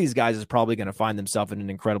probabilities. One of these guys is probably going to find themselves in an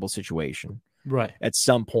incredible situation, right, at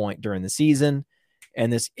some point during the season.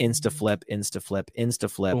 And this insta flip.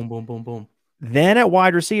 Boom, boom, boom, boom. Then at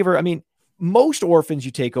wide receiver, I mean, most orphans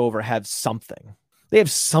you take over have something. They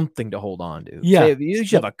have something to hold on to. Yeah, you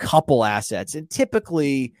usually have a couple assets, and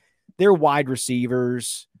typically they're wide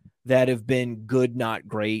receivers that have been good, not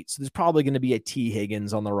great. So there's probably going to be a T.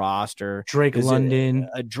 Higgins on the roster. Drake London.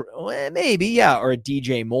 Maybe, yeah, or a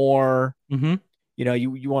DJ Moore. You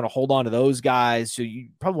want to hold on to those guys. So you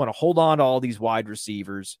probably want to hold on to all these wide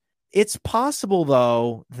receivers. It's possible,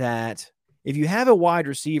 though, that if you have a wide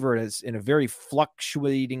receiver that's in a very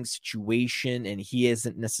fluctuating situation and he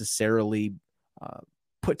isn't necessarily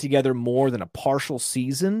put together more than a partial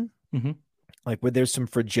season, like where there's some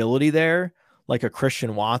fragility there, like a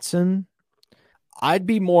Christian Watson, I'd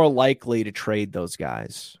be more likely to trade those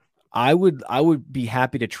guys. I would be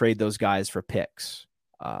happy to trade those guys for picks,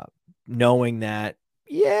 knowing that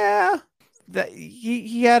that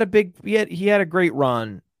he had a great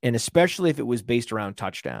run, and especially if it was based around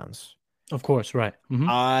touchdowns. Of course, right. Mm-hmm.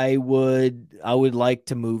 I would like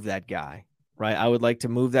to move that guy, right? I would like to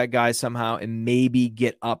move that guy somehow and maybe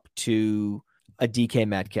get up to a DK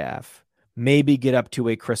Metcalf, maybe get up to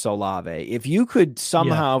a Chris Olave. If you could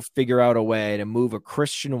somehow figure out a way to move a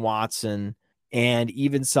Christian Watson and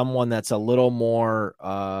even someone that's a little more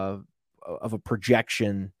of a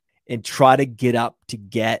projection and try to get up to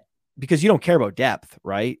get, because you don't care about depth,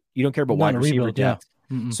 right? You don't care about wide receiver rebuild, depth.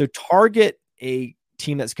 Yeah. So target a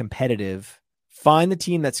team that's competitive, find the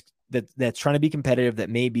team that's trying to be competitive that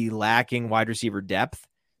may be lacking wide receiver depth.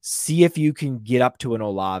 See if you can get up to an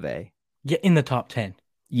Olave. Get in the top 10.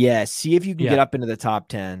 Yeah, see if you can get up into the top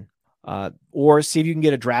 10. Or see if you can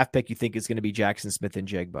get a draft pick you think is going to be Jackson Smith and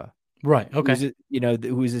Jigba. Right. Okay.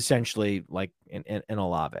 Who's essentially like an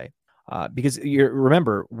Olave. Because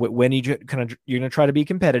remember when you're going to try to be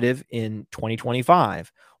competitive in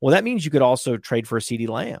 2025. Well, that means you could also trade for a CeeDee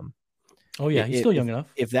Lamb. Oh yeah, he's still young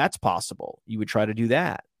enough. If that's possible, you would try to do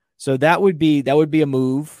that. So that would be a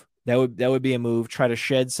move. That would be a move. Try to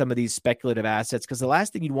shed some of these speculative assets, because the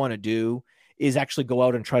last thing you'd want to do is actually go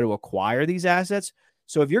out and try to acquire these assets.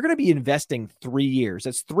 So if you're going to be investing 3 years,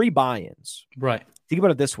 that's 3 buy-ins. Right. Think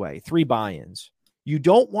about it this way: 3 buy-ins. You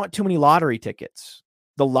don't want too many lottery tickets.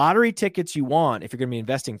 The lottery tickets you want, if you're going to be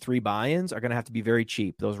investing 3 buy-ins, are going to have to be very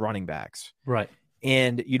cheap, those running backs. Right.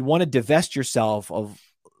 And you'd want to divest yourself of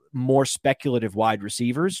more speculative wide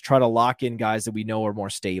receivers, try to lock in guys that we know are more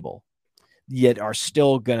stable, yet are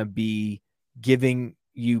still going to be giving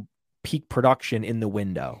you peak production in the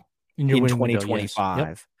window in 2025. Yes.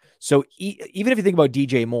 Yep. So even if you think about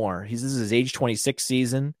DJ Moore, this is his age 26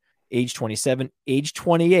 season, age 27, age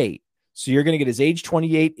 28. So you're going to get his age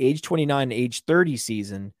 28, age 29, age 30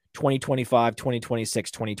 season, 2025,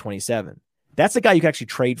 2026, 2027. That's the guy you can actually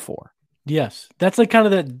trade for. Yes. That's like kind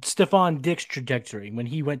of the Stephon Diggs trajectory. When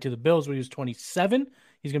he went to the Bills when he was 27,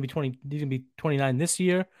 he's going to be 29 this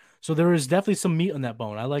year. So there is definitely some meat on that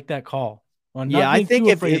bone. I like that call. I think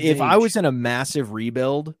if I was in a massive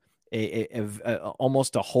rebuild,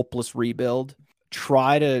 almost a hopeless rebuild,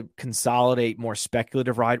 try to consolidate more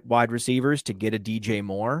speculative wide receivers to get a DJ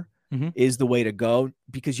Moore is the way to go,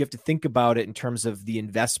 because you have to think about it in terms of the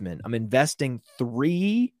investment. I'm investing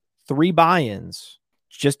three buy-ins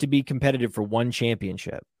just to be competitive for 1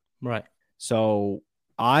 championship. Right. So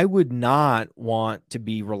I would not want to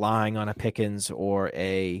be relying on a Pickens or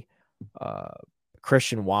a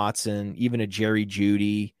Christian Watson, even a Jerry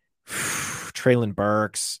Jeudy, Treylon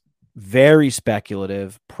Burks. Very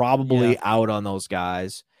speculative, probably out on those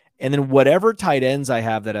guys. And then whatever tight ends I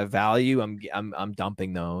have that have value, I'm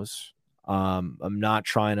dumping those. I'm not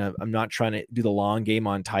trying to do the long game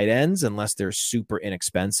on tight ends unless they're super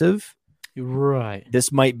inexpensive. Right.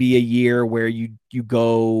 This might be a year where you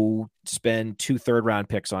go spend 2 third-round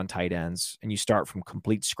picks on tight ends and you start from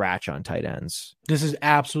complete scratch on tight ends. This is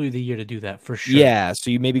absolutely the year to do that for sure. Yeah.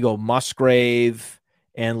 So you maybe go Musgrave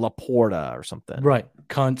and Laporta or something. Right.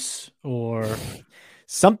 Cunts or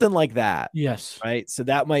something like that. Yes. Right. So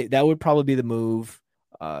that would probably be the move.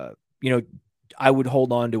 I would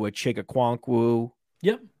hold on to a Chig Okonkwo.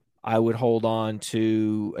 Yep. I would hold on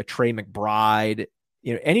to a Trey McBride.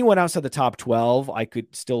 Anyone outside the top 12, I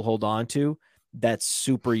could still hold on to. That's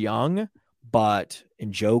super young, but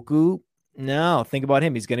Njoku, no, think about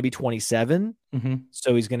him. He's going to be 27.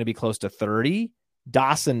 So he's going to be close to 30.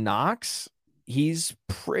 Dawson Knox, he's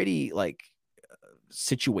pretty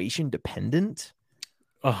situation dependent.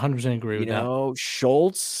 100% agree with that.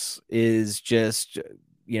 Schultz is just,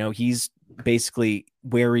 he's basically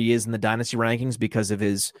where he is in the dynasty rankings because of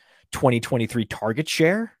his 2023 target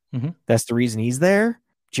share. That's the reason he's there.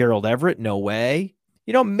 Gerald Everett, no way.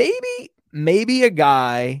 Maybe a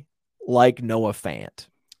guy like Noah Fant.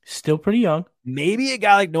 Still pretty young. Maybe a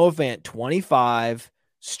guy like Noah Fant, 25.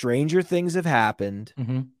 Stranger things have happened.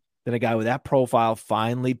 Than a guy with that profile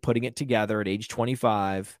finally putting it together at age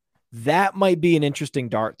 25. That might be an interesting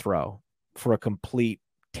dart throw for a complete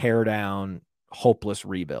tear down, hopeless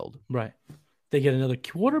rebuild. Right. They get another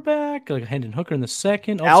quarterback, like Hendon Hooker in the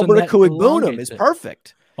second. Albert Akuigbunam is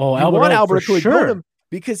perfect. Oh, Albert Akuigbunam, sure.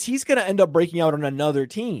 because he's going to end up breaking out on another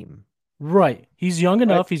team. Right. He's young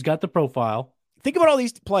enough. He's got the profile. Think about all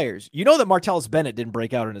these players. You know that Martellus Bennett didn't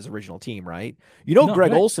break out on his original team, right?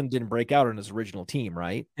 Greg Olsen didn't break out on his original team,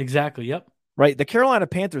 right? Exactly. Yep. Right. The Carolina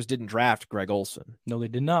Panthers didn't draft Greg Olsen. No, they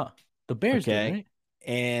did not. The Bears did, right?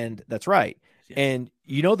 And that's right. And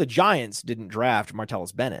the Giants didn't draft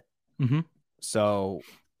Martellus Bennett. Mm-hmm. So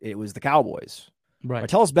it was the Cowboys. Right.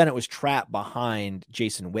 Martellus Bennett was trapped behind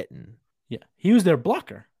Jason Witten. Yeah. He was their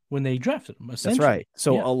blocker when they drafted him, essentially. That's right.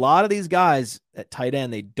 So a lot of these guys at tight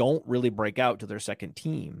end, they don't really break out to their second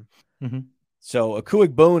team. Mm-hmm. So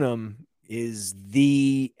Akuigboonam is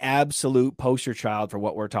the absolute poster child for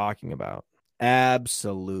what we're talking about.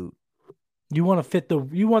 Absolute. You want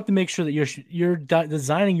to make sure that you're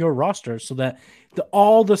designing your roster so that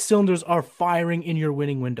all the cylinders are firing in your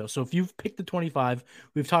winning window. So if you've picked the 25,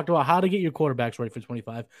 we've talked about how to get your quarterbacks ready for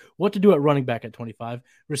 25, what to do at running back at 25,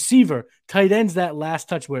 receiver, tight ends, that last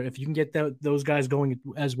touch where if you can get those guys going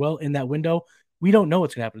as well in that window, we don't know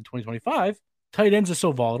what's going to happen in 2025. Tight ends are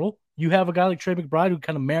so volatile. You have a guy like Trey McBride who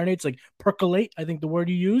kind of marinates, like percolate, I think the word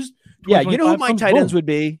you used. Yeah, you know who my tight ends would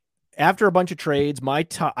be? After a bunch of trades,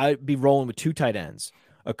 I'd be rolling with two tight ends,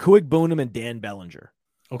 Akuigboonam and Dan Bellinger.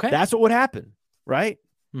 Okay. That's what would happen, right?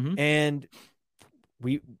 Mm-hmm. And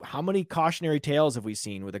how many cautionary tales have we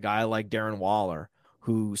seen with a guy like Darren Waller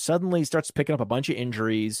who suddenly starts picking up a bunch of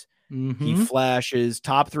injuries? Mm-hmm. He flashes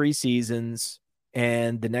top 3 seasons,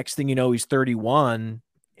 and the next thing you know, he's 31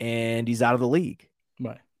 and he's out of the league.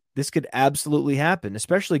 Right. This could absolutely happen,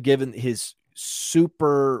 especially given his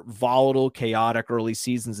super volatile, chaotic early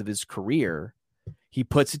seasons of his career. He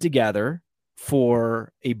puts it together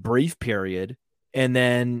for a brief period, and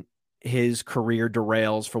then his career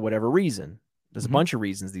derails for whatever reason. There's a bunch of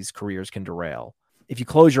reasons these careers can derail. If you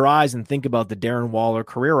close your eyes and think about the Darren Waller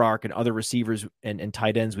career arc and other receivers and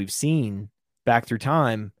tight ends we've seen back through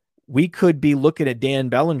time, we could be looking at Dan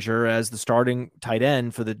Bellinger as the starting tight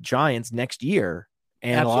end for the Giants next year.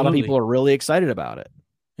 And a lot of people are really excited about it.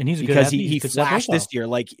 And he's a because good he flashed this year,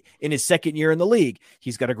 like in his second year in the league.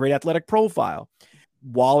 He's got a great athletic profile.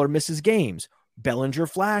 Waller misses games. Bellinger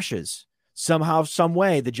flashes. Somehow, some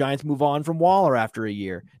way, the Giants move on from Waller after a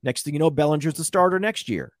year. Next thing you know, Bellinger's the starter next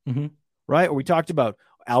year. Mm-hmm. Right? Or we talked about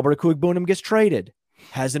Albert Akuigboonam gets traded,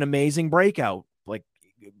 has an amazing breakout, like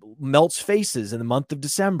melts faces in the month of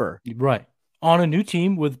December. Right. On a new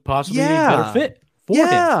team with possibly a better fit for him.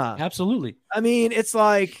 Absolutely. I mean, it's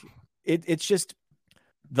like, it's just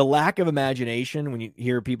the lack of imagination when you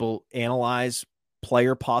hear people analyze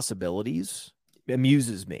player possibilities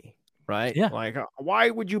amuses me, right? Yeah. Like, why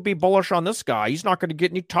would you be bullish on this guy? He's not going to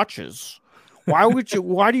get any touches. Why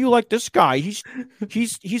do you like this guy? He's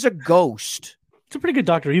a ghost. It's a pretty good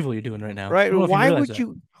Dr. Evil you're doing right now. Right. Why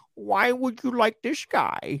would you like this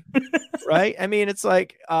guy? Right. I mean, it's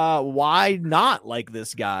like, why not like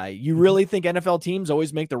this guy? You really think NFL teams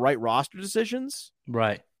always make the right roster decisions?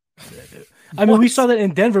 Right. I mean, we saw that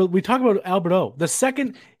in Denver. We talk about Albert O. The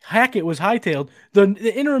second Hackett was hightailed,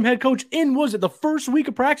 the interim head coach the first week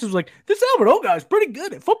of practice was like, this Albert O guy is pretty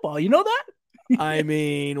good at football. You know that? I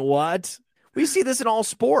mean, what? We see this in all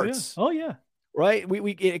sports. Yeah. Oh, yeah. Right?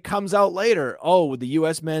 It comes out later. Oh, the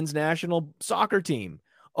U.S. men's national soccer team.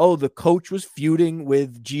 Oh, the coach was feuding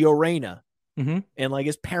with Gio Reyna. Mm-hmm. And like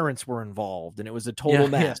his parents were involved, and it was a total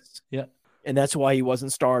mess. Yeah. And that's why he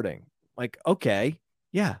wasn't starting. Like, okay.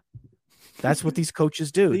 Yeah, that's what these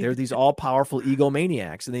coaches do. They're these all-powerful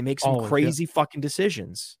egomaniacs, and they make some crazy fucking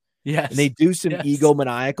decisions. Yes, and they do some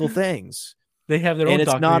egomaniacal things. They have their own. And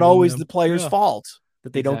it's not always the player's fault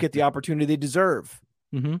that they don't get the opportunity they deserve.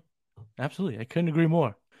 Mm-hmm. Absolutely, I couldn't agree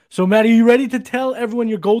more. So, Matt, are you ready to tell everyone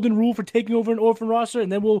your golden rule for taking over an orphan roster,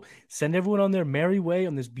 and then we'll send everyone on their merry way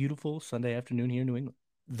on this beautiful Sunday afternoon here in New England?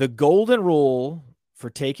 The golden rule for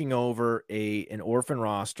taking over an orphan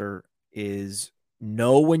roster is: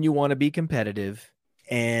 know when you want to be competitive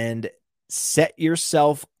and set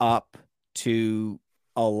yourself up to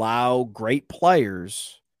allow great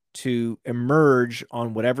players to emerge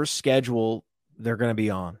on whatever schedule they're going to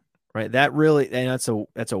be on. Right. That's a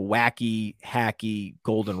wacky, hacky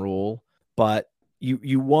golden rule, but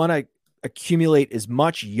you want to accumulate as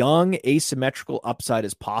much young asymmetrical upside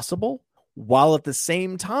as possible, while at the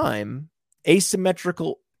same time,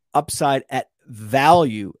 asymmetrical upside at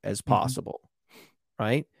value as possible.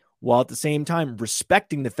 Right. While at the same time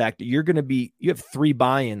respecting the fact that you have 3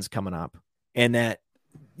 buy-ins coming up, and that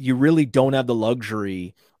you really don't have the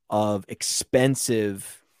luxury of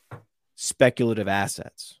expensive speculative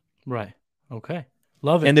assets. Right. Okay.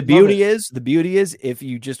 Love it. And the beauty is if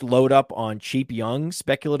you just load up on cheap, young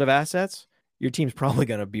speculative assets, your team's probably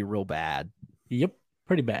going to be real bad. Yep.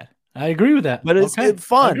 Pretty bad. I agree with that. But it's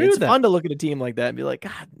fun. It's fun to look at a team like that and be like,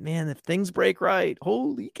 God, man, if things break right,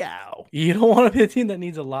 holy cow. You don't want to be a team that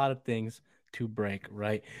needs a lot of things to break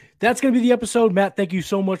right. That's going to be the episode. Matt, thank you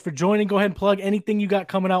so much for joining. Go ahead and plug anything you got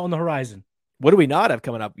coming out on the horizon. What do we not have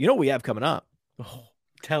coming up? You know what we have coming up? Oh,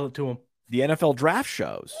 tell it to them. The NFL draft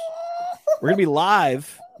shows. We're gonna be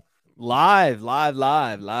live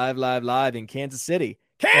in Kansas City.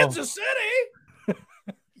 Kansas City.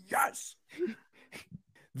 Yes.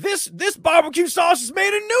 This barbecue sauce is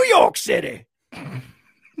made in New York City.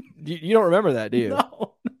 You don't remember that, do you?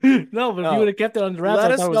 No, but if you would have kept it on the wraps,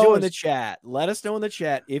 let us know in the chat. Let us know in the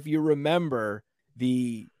chat if you remember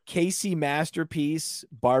the Casey Masterpiece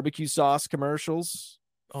barbecue sauce commercials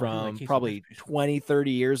from probably 20,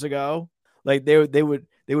 30 years ago. Like they would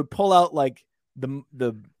pull out like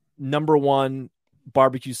the number one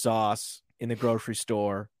barbecue sauce in the grocery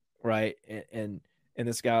store, right? And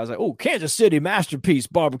this guy was like, "Oh, Kansas City Masterpiece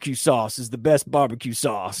barbecue sauce is the best barbecue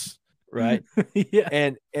sauce." Right. Yeah.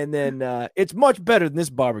 And then it's much better than this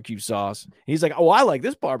barbecue sauce. And he's like, "Oh, I like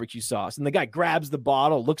this barbecue sauce." And the guy grabs the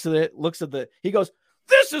bottle, looks at it, he goes,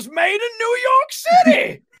 "This is made in New York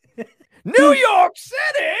City." New York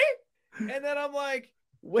City. And then I'm like,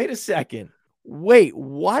 wait a second. Wait,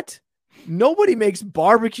 what? Nobody makes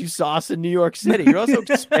barbecue sauce in New York City. You know how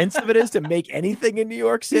expensive it is to make anything in New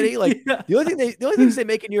York City? Like the only things they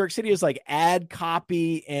make in New York City is like ad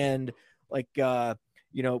copy and like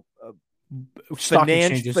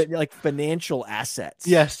financial assets.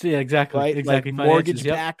 Yes, yeah, exactly. Right? Exactly. Like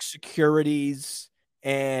mortgage-backed securities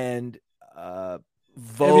and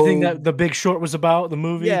everything that The Big Short was about, the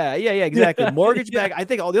movie. Yeah, exactly. Mortgage-backed. I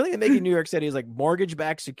think the only thing they make in New York City is like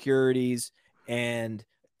mortgage-backed securities and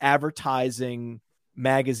advertising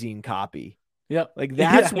magazine copy. Yep. Like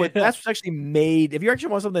that's what's actually made. If you actually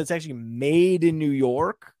want something that's actually made in New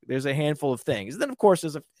York, there's a handful of things. And then of course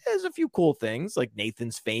there's a few cool things like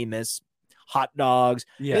Nathan's Famous hot dogs.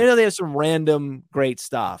 Yeah. They have some random great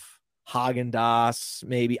stuff. Haagen-Dazs,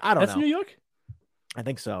 maybe. I don't know. That's New York? I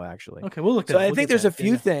think so, actually. Okay, we'll look at it. So I think there's a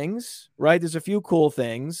few things, right? There's a few cool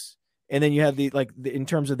things. And then you have in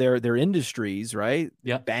terms of their industries, right?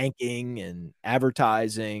 Yeah. Banking and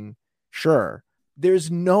advertising. Sure.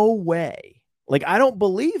 There's no way. Like, I don't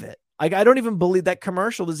believe it. Like, I don't even believe that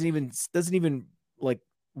commercial doesn't even like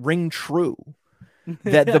ring true.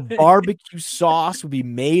 That the barbecue sauce would be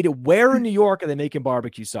made. Where in New York are they making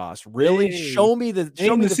barbecue sauce? Really? Hey, show me the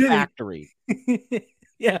factory.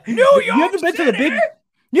 Yeah. New York you haven't been City?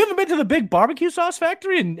 You haven't been to the big barbecue sauce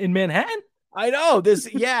factory in Manhattan? I know this.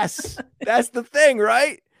 Yes, that's the thing,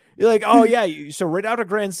 right? You're like, oh yeah. So right out of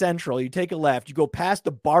Grand Central, you take a left, you go past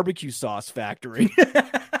the barbecue sauce factory.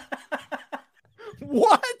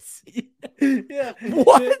 What? Yeah.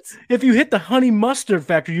 What? If you hit the honey mustard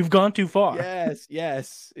factory, you've gone too far.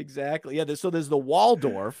 Yes, exactly. Yeah. So there's the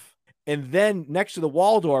Waldorf, and then next to the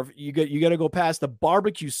Waldorf, you got to go past the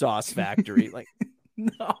barbecue sauce factory. Like,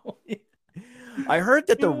 no. I heard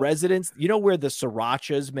that the residents, you know where the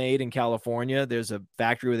sriracha is made in California? There's a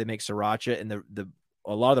factory where they make sriracha, and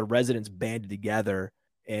a lot of the residents banded together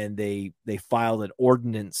and they filed an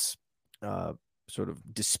ordinance sort of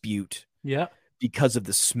dispute. Yeah. Because of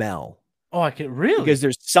the smell. Oh, I can really? Because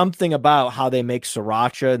there's something about how they make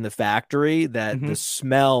sriiracha in the factory that the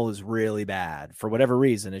smell is really bad for whatever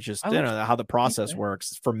reason. It's just, how the process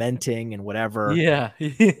works. It's fermenting and whatever. Yeah.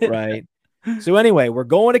 Right. So anyway, we're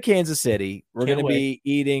going to Kansas City. We're going to be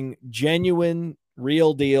eating genuine,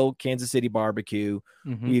 real deal Kansas City barbecue.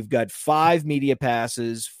 We've got 5 media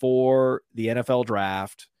passes for the NFL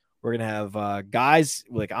draft. We're going to have guys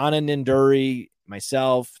like Anna Ninduri,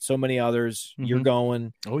 myself, so many others. You're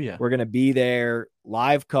going. Oh yeah. We're going to be there,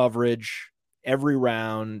 live coverage every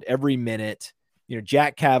round, every minute.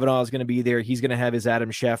 Jack Kavanaugh is going to be there. He's going to have his Adam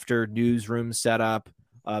Schefter newsroom set up.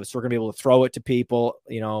 So we're going to be able to throw it to people,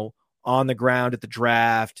 on the ground at the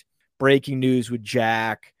draft, breaking news with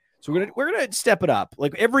Jack. So we're going to step it up.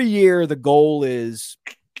 Like every year, the goal is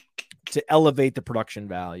to elevate the production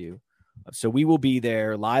value. So we will be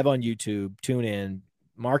there live on YouTube. Tune in,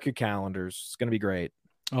 mark your calendars. It's going to be great.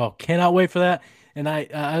 Oh, cannot wait for that. And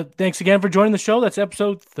I thanks again for joining the show. That's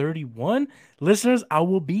episode 31. Listeners, I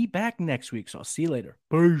will be back next week. So I'll see you later.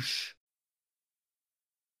 Peace.